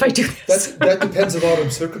comfortable if I do this? That depends a lot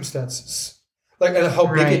on circumstances, like, and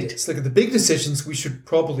how big it is. Like the big decisions we should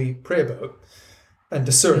probably pray about and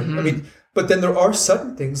discern. I mean, but then there are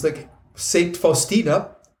certain things like Saint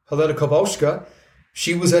Faustina, Helena Kowalska.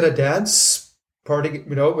 She was at a dance party,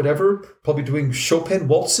 whatever, probably doing Chopin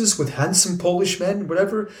waltzes with handsome Polish men,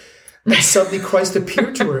 whatever. And suddenly Christ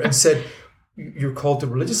appeared to her and said, "You're called to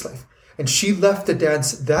religious life." And she left the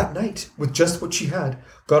dance that night with just what she had,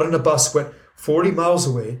 got on a bus, went 40 miles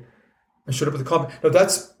away, and showed up with a comment. Now,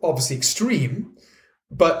 that's obviously extreme,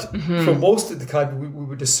 but for most of the time, we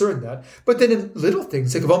would discern that. But then in little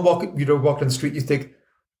things, like if I'm walking down the street, you think,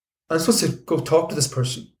 I'm supposed to go talk to this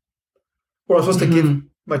person, or I'm supposed to give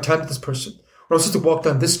my time to this person, or I'm supposed to walk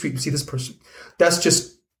down this street and see this person. You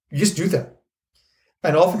just do that.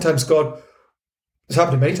 And oftentimes God, it's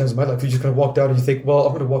happened many times in my life, you just kind of walk down and you think, well,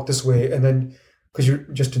 I'm going to walk this way, and then, because you're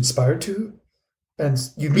just inspired to, and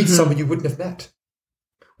you meet someone you wouldn't have met,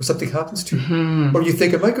 or something happens to you. Or you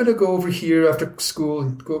think, am I going to go over here after school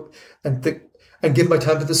and go and give my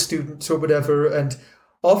time to the student or whatever, and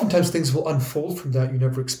oftentimes things will unfold from that you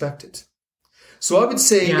never expected. So I would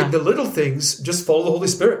say in the little things, just follow the Holy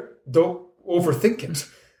Spirit. Don't overthink it.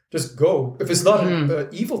 Just go. If it's not an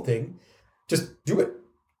evil thing, just do it.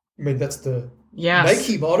 I mean, that's the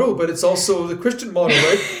Nike motto, but it's also the Christian motto,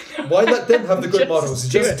 right? Why let them have the good mottos?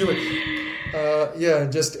 Just do it.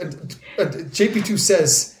 And JP2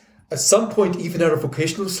 says, at some point, even at a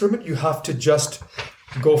vocational discernment, you have to just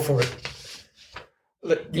go for it.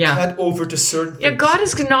 You can't over discern things. Yeah, God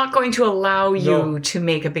is not going to allow you to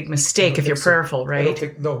make a big mistake if you're prayerful, right?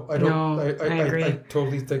 I don't. I agree. I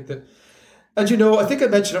totally think that. And I think I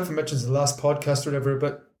mentioned, I don't know if I mentioned in the last podcast or whatever,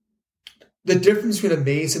 but the difference between a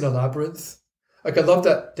maze and a labyrinth. Like I love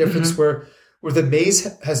that difference where the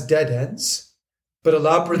maze has dead ends, but a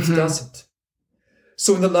labyrinth doesn't.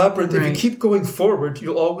 So in the labyrinth, if you keep going forward,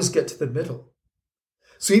 you'll always get to the middle.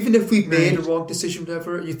 So even if we've made a wrong decision,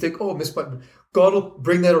 whatever, you think, oh, Miss Button, God will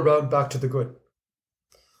bring that around back to the good.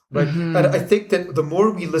 Right? And I think that the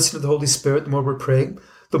more we listen to the Holy Spirit, the more we're praying,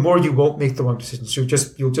 the more you won't make the wrong decisions. You'll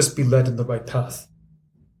just be led in the right path.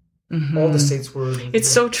 All the saints were. It's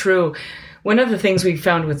so true. One of the things we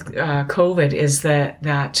found with COVID is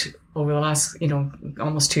that over the last,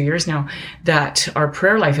 almost 2 years now, that our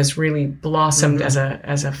prayer life has really blossomed as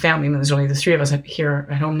a family. I mean, there's only the three of us here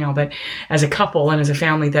at home now, but as a couple and as a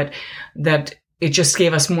family, that it just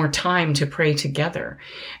gave us more time to pray together,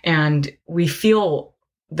 and we feel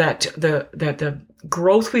that the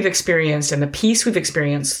growth we've experienced and the peace we've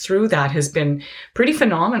experienced through that has been pretty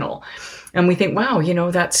phenomenal. And we think, wow,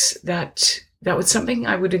 that was something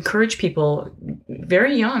I would encourage people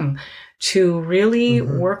very young to really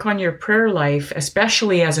work on your prayer life,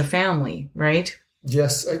 especially as a family, right?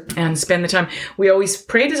 Yes. And spend the time. We always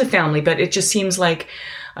prayed as a family, but it just seems like,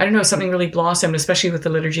 I don't know, something really blossomed, especially with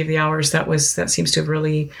the Liturgy of the Hours. That seems to have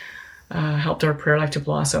really helped our prayer life to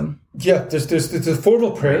blossom. Yeah, there's the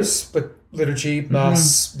formal prayers, but liturgy,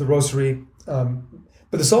 Mass, the Rosary. But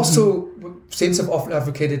there's also, saints have often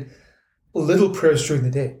advocated little prayers during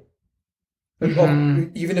the day.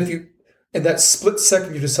 Even if you, in that split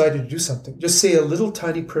second you decided to do something, just say a little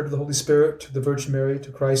tiny prayer to the Holy Spirit, to the Virgin Mary,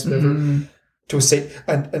 to Christ, whatever, to a saint,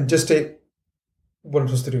 and just say what I'm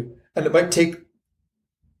supposed to do. And it might take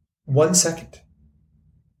 1 second.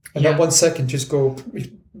 And that 1 second just go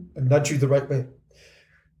and nudge you the right way.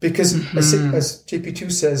 Because as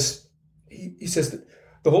JP2 says, he says that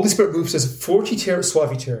the Holy Spirit moves as fortiter et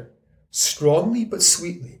suaviter, strongly but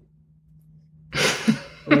sweetly.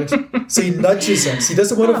 Right? So he nudges us. He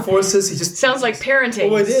doesn't want to force us. He just sounds like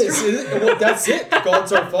parenting. Oh, it is. Well, that's it.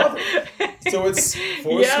 God's our Father. So it's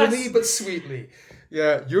forcefully but sweetly.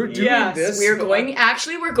 Yeah, you're doing this. We're going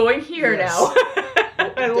here now.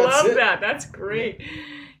 I love that. That's great.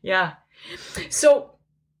 Yeah. So,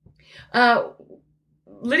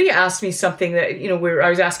 Lydia asked me something that, I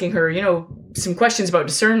was asking her, some questions about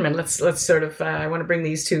discernment. Let's sort of, I want to bring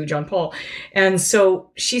these to John Paul. And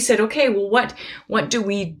so she said, okay, well, what do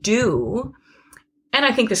we do? And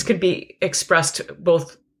I think this could be expressed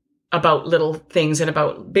both about little things and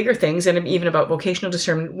about bigger things, and even about vocational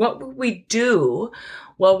discernment. What would we do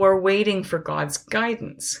while we're waiting for God's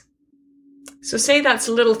guidance? So say that's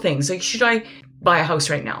little things. Like, should I buy a house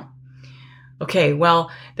right now? Okay,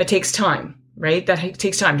 well, that takes time, right? That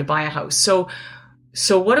takes time to buy a house. So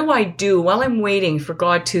what do I do while I'm waiting for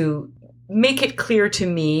God to make it clear to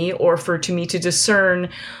me, or to me to discern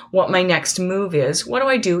what my next move is? What do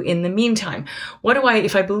I do in the meantime?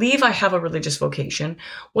 If I believe I have a religious vocation,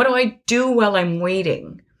 what do I do while I'm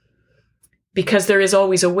waiting? Because there is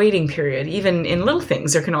always a waiting period. Even in little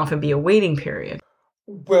things, there can often be a waiting period.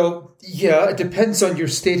 Well, yeah, it depends on your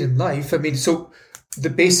state in life. I mean, so the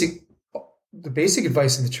basic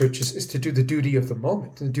advice in the church is to do the duty of the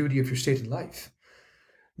moment, the duty of your state in life.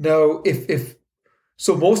 Now,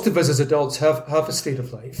 so most of us as adults have a state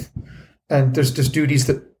of life, and there's duties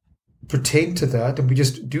that pertain to that, and we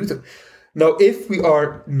just do them. Now, if we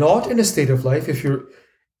are not in a state of life, if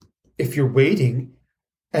you're waiting,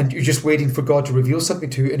 and you're just waiting for God to reveal something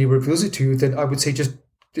to you, and He reveals it to you, then I would say just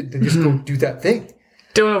go do that thing.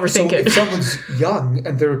 Don't overthink it. If someone's young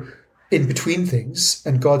and they're in between things,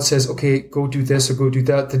 and God says, okay, go do this or go do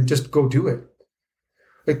that, then just go do it.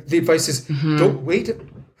 Like, the advice is, don't wait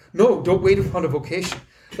upon a vocation.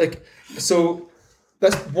 Like, so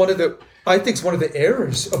that's one of the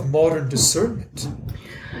errors of modern discernment,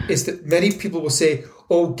 is that many people will say,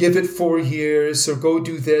 oh, give it 4 years, or go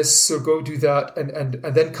do this or go do that, and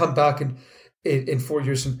then come back in 4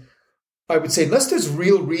 years. And I would say, unless there's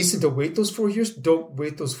real reason to wait those 4 years, don't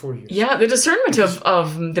wait those 4 years. Yeah, the discernment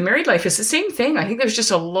of the married life is the same thing. I think there's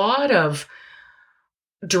just a lot of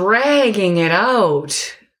dragging it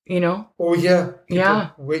out, Oh, yeah. Yeah.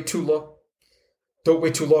 Wait too long. Don't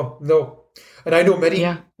wait too long. No. And I know many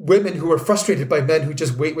women who are frustrated by men who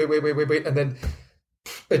just wait. And then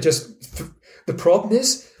it just, the problem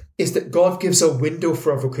is that God gives a window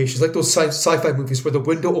for our vocations, like those sci-fi movies where the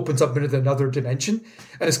window opens up into another dimension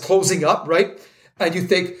and it's closing up, right? And you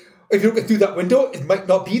think, if you don't get through that window, it might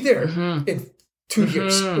not be there in 2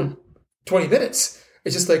 years, or 20 minutes.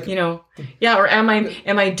 It's just like, or am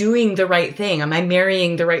I doing the right thing? Am I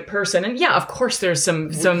marrying the right person? And yeah, of course there's some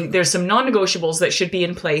non-negotiables that should be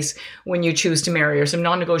in place when you choose to marry, or some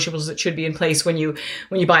non-negotiables that should be in place when you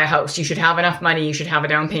buy a house. You should have enough money, you should have a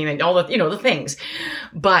down payment, all the, the things.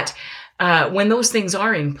 But, when those things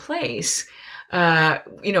are in place,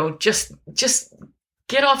 just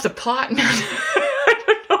get off the pot, man. I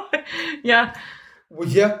don't know. Yeah. Well,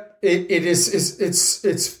 yeah.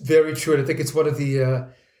 It's very true, and I think it's one of the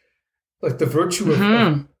the virtue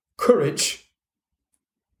of courage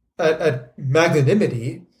and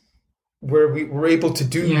magnanimity, where we're able to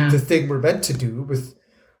do the thing we're meant to do. With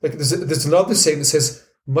there's another saying that says,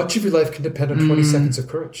 much of your life can depend on 20 seconds of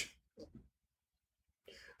courage,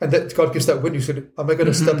 and that God gives that witness. Am I going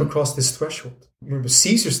to step across this threshold? Remember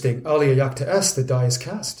Caesar's thing, alia jacta est, the die is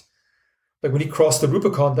cast. Like when he crossed the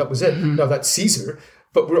Rubicon, that was it. Now that's Caesar.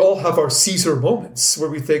 But we all have our Caesar moments where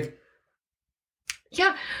we think...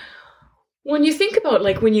 Yeah. When you think about,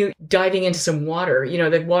 when you diving into some water,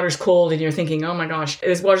 the water's cold and you're thinking, oh my gosh,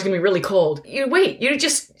 this water's going to be really cold. You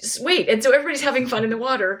just wait. And so everybody's having fun in the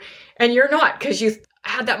water and you're not, because you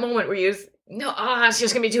had that moment where it's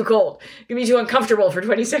just going to be too cold. It's going to be too uncomfortable for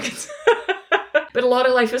 20 seconds. But a lot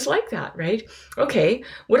of life is like that, right? Okay,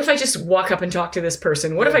 what if I just walk up and talk to this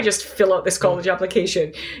person? What if I just fill out this college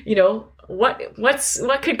application?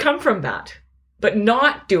 What could come from that? But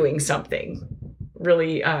not doing something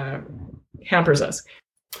really hampers us.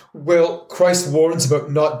 Well, Christ warns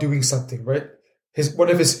about not doing something, right? It's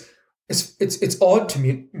odd to me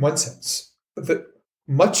in one sense that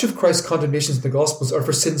much of Christ's condemnations in the Gospels are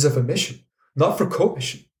for sins of omission, not for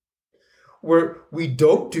commission, where we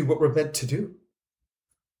don't do what we're meant to do.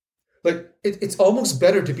 Like, it's almost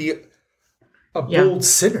better to be a bold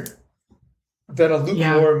sinner than a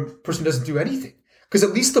lukewarm person who doesn't do anything. Because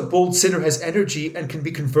at least the bold sinner has energy and can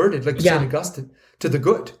be converted, like St. Augustine, to the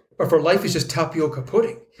good. Or if our life is just tapioca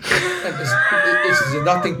pudding and there's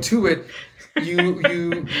nothing to it,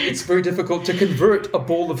 it's very difficult to convert a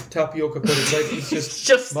bowl of tapioca pudding. Right? It's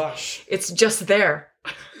just mush. It's just there.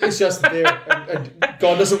 It's just there. And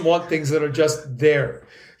God doesn't want things that are just there.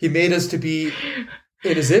 He made us to be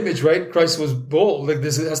in his image, right? Christ was bold. Like,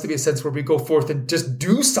 this has to be a sense where we go forth and just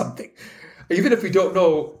do something. Even if we don't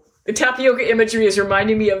know. The tapioca imagery is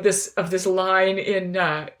reminding me of this line in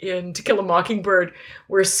To Kill a Mockingbird,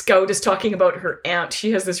 where Scout is talking about her aunt.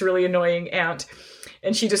 She has this really annoying aunt,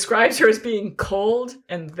 and she describes her as being cold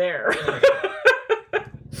and there.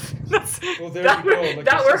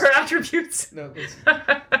 That were her attributes. No,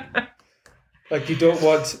 like you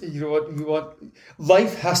want.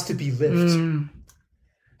 Life has to be lived.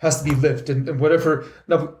 Has to be lived, and whatever.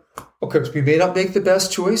 Now, okay, so we may not make the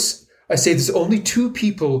best choice. I say there's only two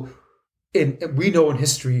people we know in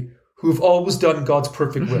history who have always done God's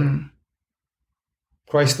perfect will.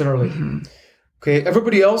 Christ and Our Lady. Okay,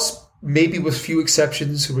 everybody else, maybe with few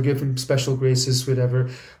exceptions who were given special graces, whatever.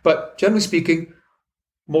 But generally speaking,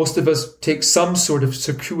 most of us take some sort of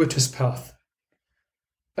circuitous path.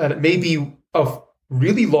 And it may be a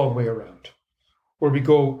really long way around, where we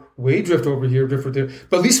go drift over here, drift over there.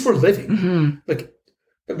 But at least we're living. Like,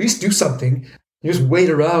 at least do something. You just wait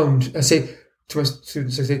around. I say to my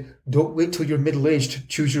students, don't wait till you're middle-aged to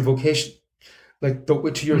choose your vocation. Like, don't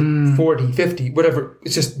wait till you're 40, 50, whatever.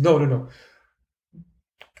 It's just, no.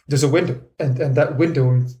 There's a window. And that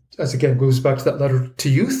window, as again, goes back to that letter to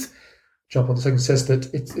youth. John Paul II says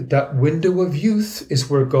that that window of youth is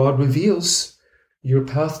where God reveals your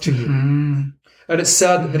path to you. And it's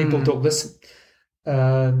sad that many people don't listen.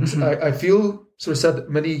 And I feel sort of sad that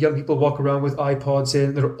many young people walk around with iPods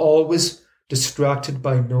in. They're always distracted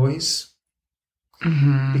by noise,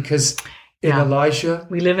 because in Elijah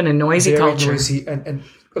we live in a noisy culture, noisy, and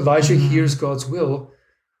Elijah hears God's will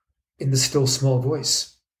in the still small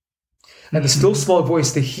voice, and the still small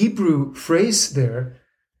voice, the Hebrew phrase there,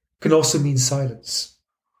 can also mean silence.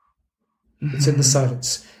 It's in the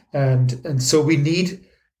silence, and so we need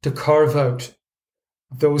to carve out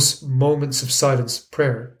those moments of silence,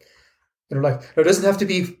 prayer in our life. Now, it doesn't have to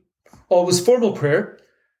be always formal prayer,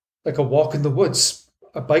 like a walk in the woods,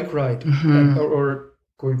 a bike ride, or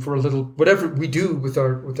going for a little, whatever we do with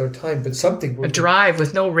our time, but something. A drive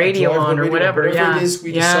with no radio on or whatever. Whatever it is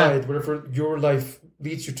we decide, whatever your life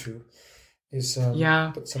leads you to, is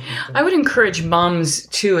but something. I would encourage moms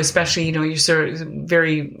too, especially, you're sort of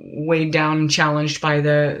very weighed down and challenged by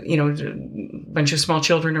the, bunch of small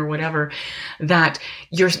children or whatever, that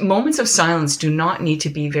your moments of silence do not need to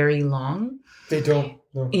be very long. They don't.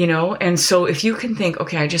 No. And so if you can think,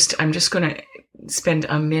 okay, I'm just going to spend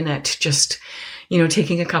a minute just,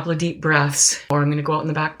 taking a couple of deep breaths, or I'm going to go out on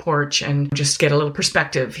the back porch and just get a little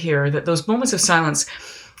perspective here, that those moments of silence,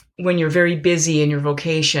 when you're very busy in your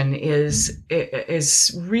vocation,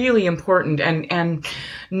 is really important, and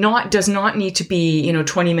does not need to be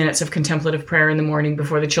 20 minutes of contemplative prayer in the morning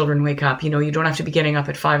before the children wake up. You don't have to be getting up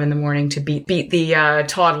at 5 a.m. to beat the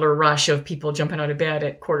toddler rush of people jumping out of bed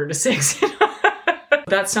at 5:45.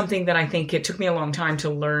 That's something that I think it took me a long time to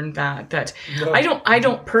learn that I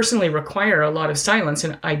don't personally require a lot of silence,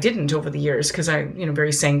 and I didn't over the years because I'm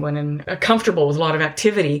very sanguine and comfortable with a lot of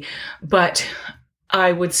activity. But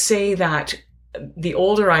I would say that the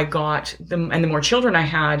older I got and the more children I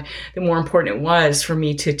had, the more important it was for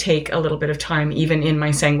me to take a little bit of time, even in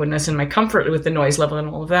my sanguineness and my comfort with the noise level and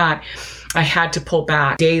all of that. I had to pull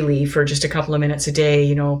back daily for just a couple of minutes a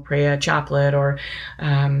day, pray a chaplet or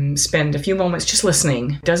spend a few moments just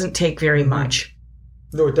listening. It doesn't take very much.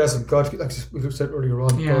 No, it doesn't. God, like we said earlier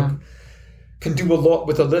on, God can do a lot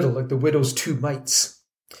with a little, like the widow's 2 mites.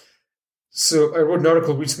 So I wrote an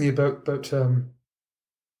article recently about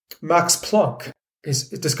Max Planck, his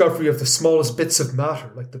discovery of the smallest bits of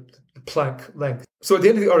matter, like the Planck length. So at the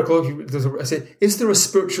end of the article, I say, is there a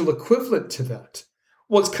spiritual equivalent to that?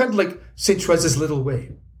 Well, it's kind of like St. Therese's little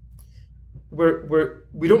way, where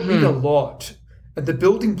we don't need a lot. And the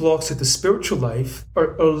building blocks of the spiritual life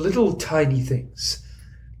are little tiny things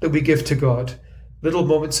that we give to God, little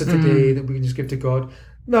moments of the day that we can just give to God.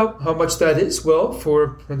 Now, how much that is? Well,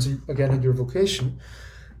 depends again on your vocation.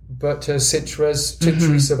 But St.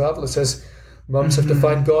 Teresa of Avila says, Mums have to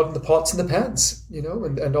find God in the pots and the pans,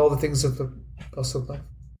 and all the things of the gospel of life.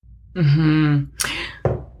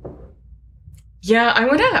 Yeah, I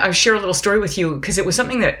want to share a little story with you because it was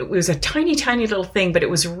something that was a tiny, tiny little thing, but it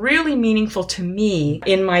was really meaningful to me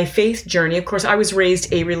in my faith journey. Of course, I was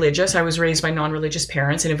raised a-religious. I was raised by non-religious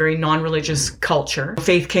parents in a very non-religious culture.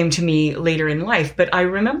 Faith came to me later in life, but I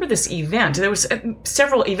remember this event. There was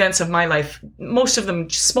several events of my life, most of them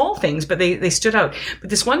small things, but they stood out. But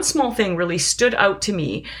this one small thing really stood out to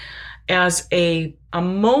me as a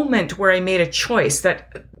moment where I made a choice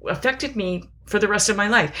that affected me for the rest of my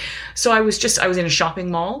life. So I was in a shopping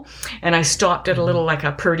mall and I stopped at a little, like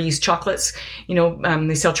a Purdy's chocolates,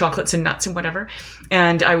 they sell chocolates and nuts and whatever.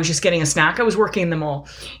 And I was just getting a snack. I was working in the mall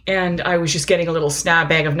and I was just getting a little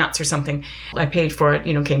bag of nuts or something. I paid for it,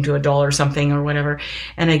 came to $1 or something or whatever.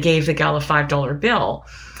 And I gave the gal a $5 bill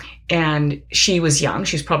and she was young.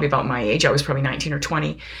 She was probably about my age. I was probably 19 or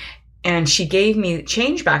 20. And she gave me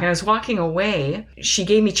change back and I was walking away. She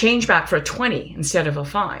gave me change back for a 20 instead of a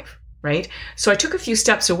 5. Right? So I took a few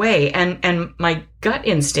steps away and my gut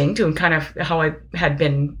instinct and kind of how I had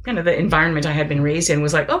been, kind of the environment I had been raised in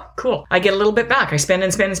was like, oh, cool. I get a little bit back. I spend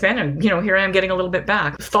and spend and spend. And, here I am getting a little bit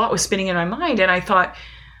back. Thought was spinning in my mind. And I thought,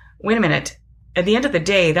 wait a minute. At the end of the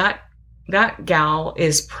day, that gal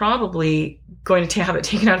is probably going to have it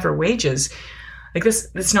taken out of her wages. Like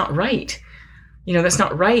that's not right. That's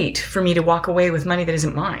not right for me to walk away with money that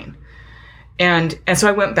isn't mine. And so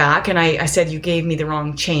I went back and I said, you gave me the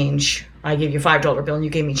wrong change. I gave you a $5 bill and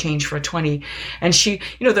you gave me change for a 20. And she,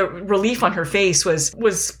 the relief on her face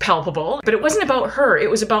was palpable, but it wasn't about her.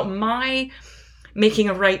 It was about my making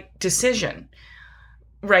a right decision.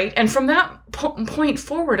 Right. And from that point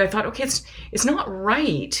forward, I thought, okay, it's not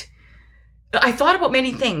right. I thought about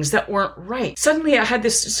many things that weren't right. Suddenly I had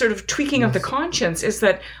this sort of tweaking of the conscience is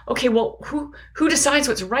that, okay, well, who decides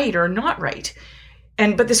what's right or not right?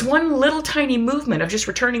 But this one little tiny movement of just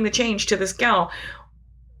returning the change to this gal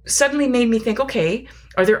suddenly made me think, okay,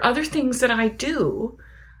 are there other things that I do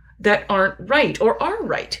that aren't right or are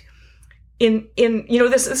right?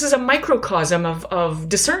 This is a microcosm of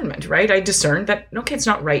discernment, right? I discerned that, okay, it's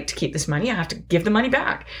not right to keep this money. I have to give the money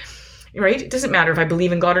back, right? It doesn't matter if I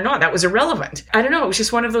believe in God or not. That was irrelevant. I don't know. It was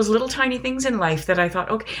just one of those little tiny things in life that I thought,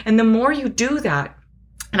 okay. And the more you do that,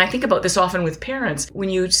 and I think about this often with parents, when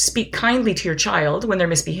you speak kindly to your child when they're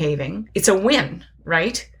misbehaving, it's a win,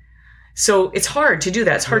 right? So it's hard to do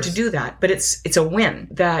that. It's hard to do that, but it's a win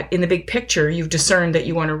that in the big picture, you've discerned that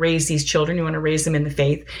you want to raise these children, you want to raise them in the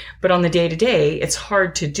faith. But on the day to day, it's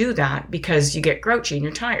hard to do that because you get grouchy and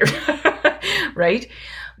you're tired, right?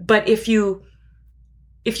 But if you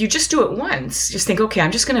just do it once, just think, okay,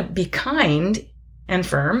 I'm just going to be kind and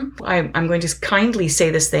firm. I'm going to kindly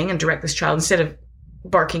say this thing and direct this child instead of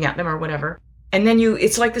barking at them or whatever. And then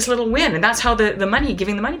it's like this little win. And that's how the money,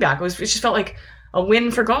 giving the money back, it just felt like a win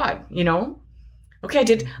for God, Okay,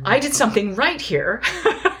 I did something right here.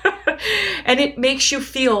 And it makes you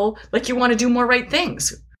feel like you want to do more right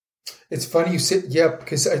things. It's funny you said, yeah,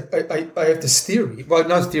 because I have this theory. Well,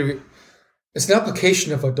 not theory. It's an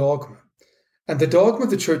application of a dogma. And the dogma of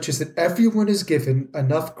the church is that everyone is given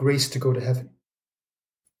enough grace to go to heaven.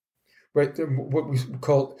 Right? What we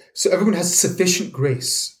call, so everyone has sufficient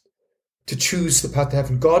grace to choose the path to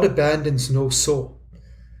heaven. God abandons no soul.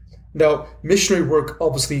 Now, missionary work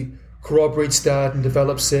obviously corroborates that and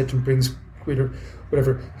develops it and brings greater,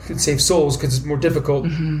 whatever, can save souls because it's more difficult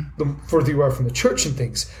the further you are from the church and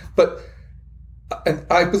things. And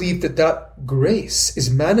I believe that grace is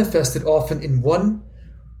manifested often in one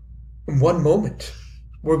moment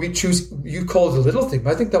where we choose, you call it a little thing,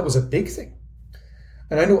 but I think that was a big thing.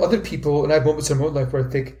 And I know other people, and I have moments in my own life where I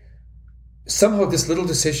think, somehow this little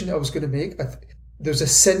decision I was going to make, there's a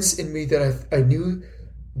sense in me that I knew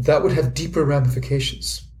that would have deeper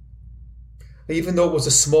ramifications. Even though it was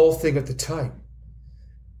a small thing at the time,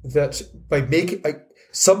 that by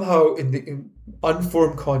somehow in the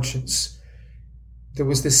unformed conscience, there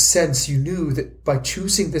was this sense you knew that by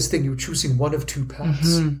choosing this thing, you were choosing one of two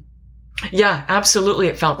paths. Yeah, absolutely.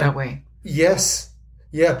 It felt that way. Yes.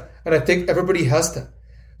 Yeah. And I think everybody has that.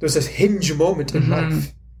 There's this hinge moment in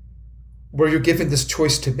life where you're given this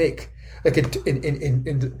choice to make. Like in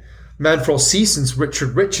the Man for All Seasons,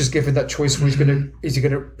 Richard Rich is given that choice where is he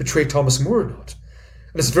going to betray Thomas More or not?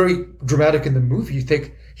 And it's very dramatic in the movie. You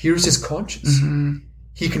think, here's his conscience.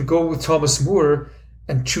 He can go with Thomas More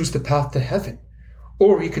and choose the path to heaven.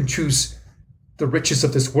 Or he can choose the riches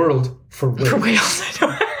of this world for whales.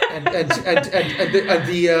 and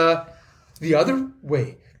the other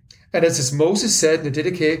way. And as Moses said in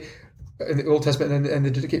the Old Testament and the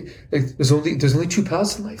Didache, there's only two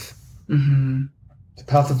paths in life. the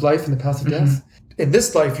path of life and the path of death. In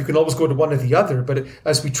this life, you can always go to one or the other, but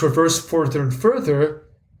as we traverse further and further,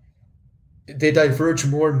 they diverge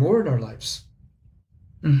more and more in our lives.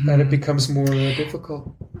 And it becomes more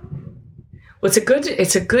difficult. Well,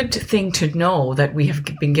 it's a good thing to know that we have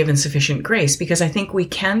been given sufficient grace, because I think we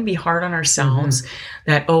can be hard on ourselves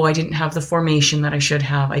that, I didn't have the formation that I should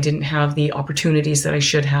have. I didn't have the opportunities that I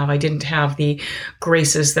should have. I didn't have the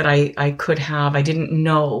graces that I could have. I didn't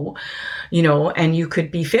know, and you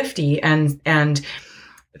could be 50 and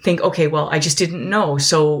think, okay, well, I just didn't know.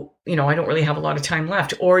 So, I don't really have a lot of time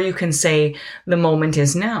left. Or you can say the moment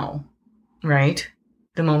is now, right?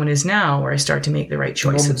 The moment is now where I start to make the right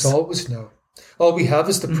choices. The moment's always now. All we have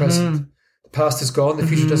is the present. The past is gone. The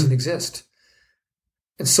future doesn't exist.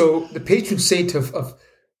 And so the patron saint of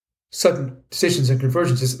sudden decisions and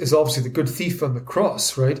conversions is obviously the good thief on the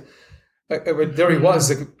cross, right? There he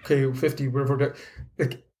was, 50, whatever.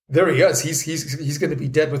 There he is. He's going to be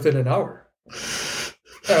dead within an hour.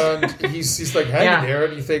 And he's like hanging there,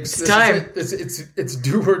 and he thinks it's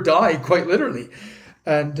do or die, quite literally.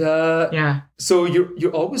 And so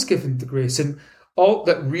you're always given the grace, and all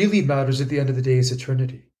that really matters at the end of the day is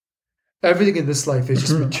eternity. Everything in this life is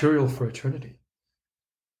just material for eternity.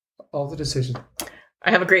 All the decisions.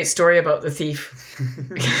 I have a great story about the thief.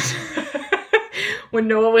 When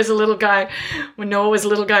Noah was a little guy,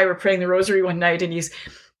 we're praying the rosary one night, and he's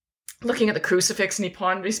looking at the crucifix, and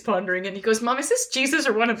he's pondering, and he goes, "Mom, is this Jesus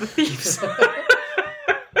or one of the thieves?"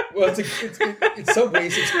 Well, in some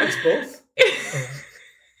ways, it's both.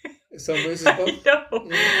 In some ways, it's both. I know.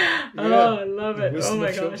 Yeah. Oh, I love it. Oh,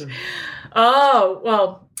 my gosh. Oh,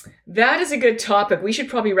 well, that is a good topic. We should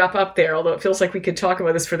probably wrap up there, although it feels like we could talk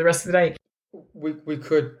about this for the rest of the night. We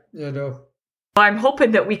could, I'm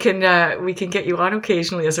hoping that we can get you on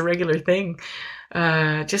occasionally as a regular thing,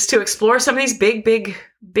 just to explore some of these big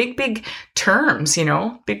terms,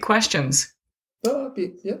 big questions.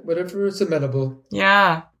 Whatever is amenable.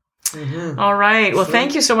 Yeah. All right. Well,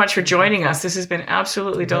 thank you so much for joining us. This has been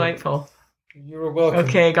absolutely delightful. You're welcome.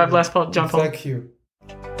 Okay. God bless John Paul. Thank you.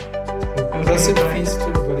 Blessed feast,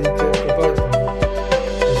 everybody.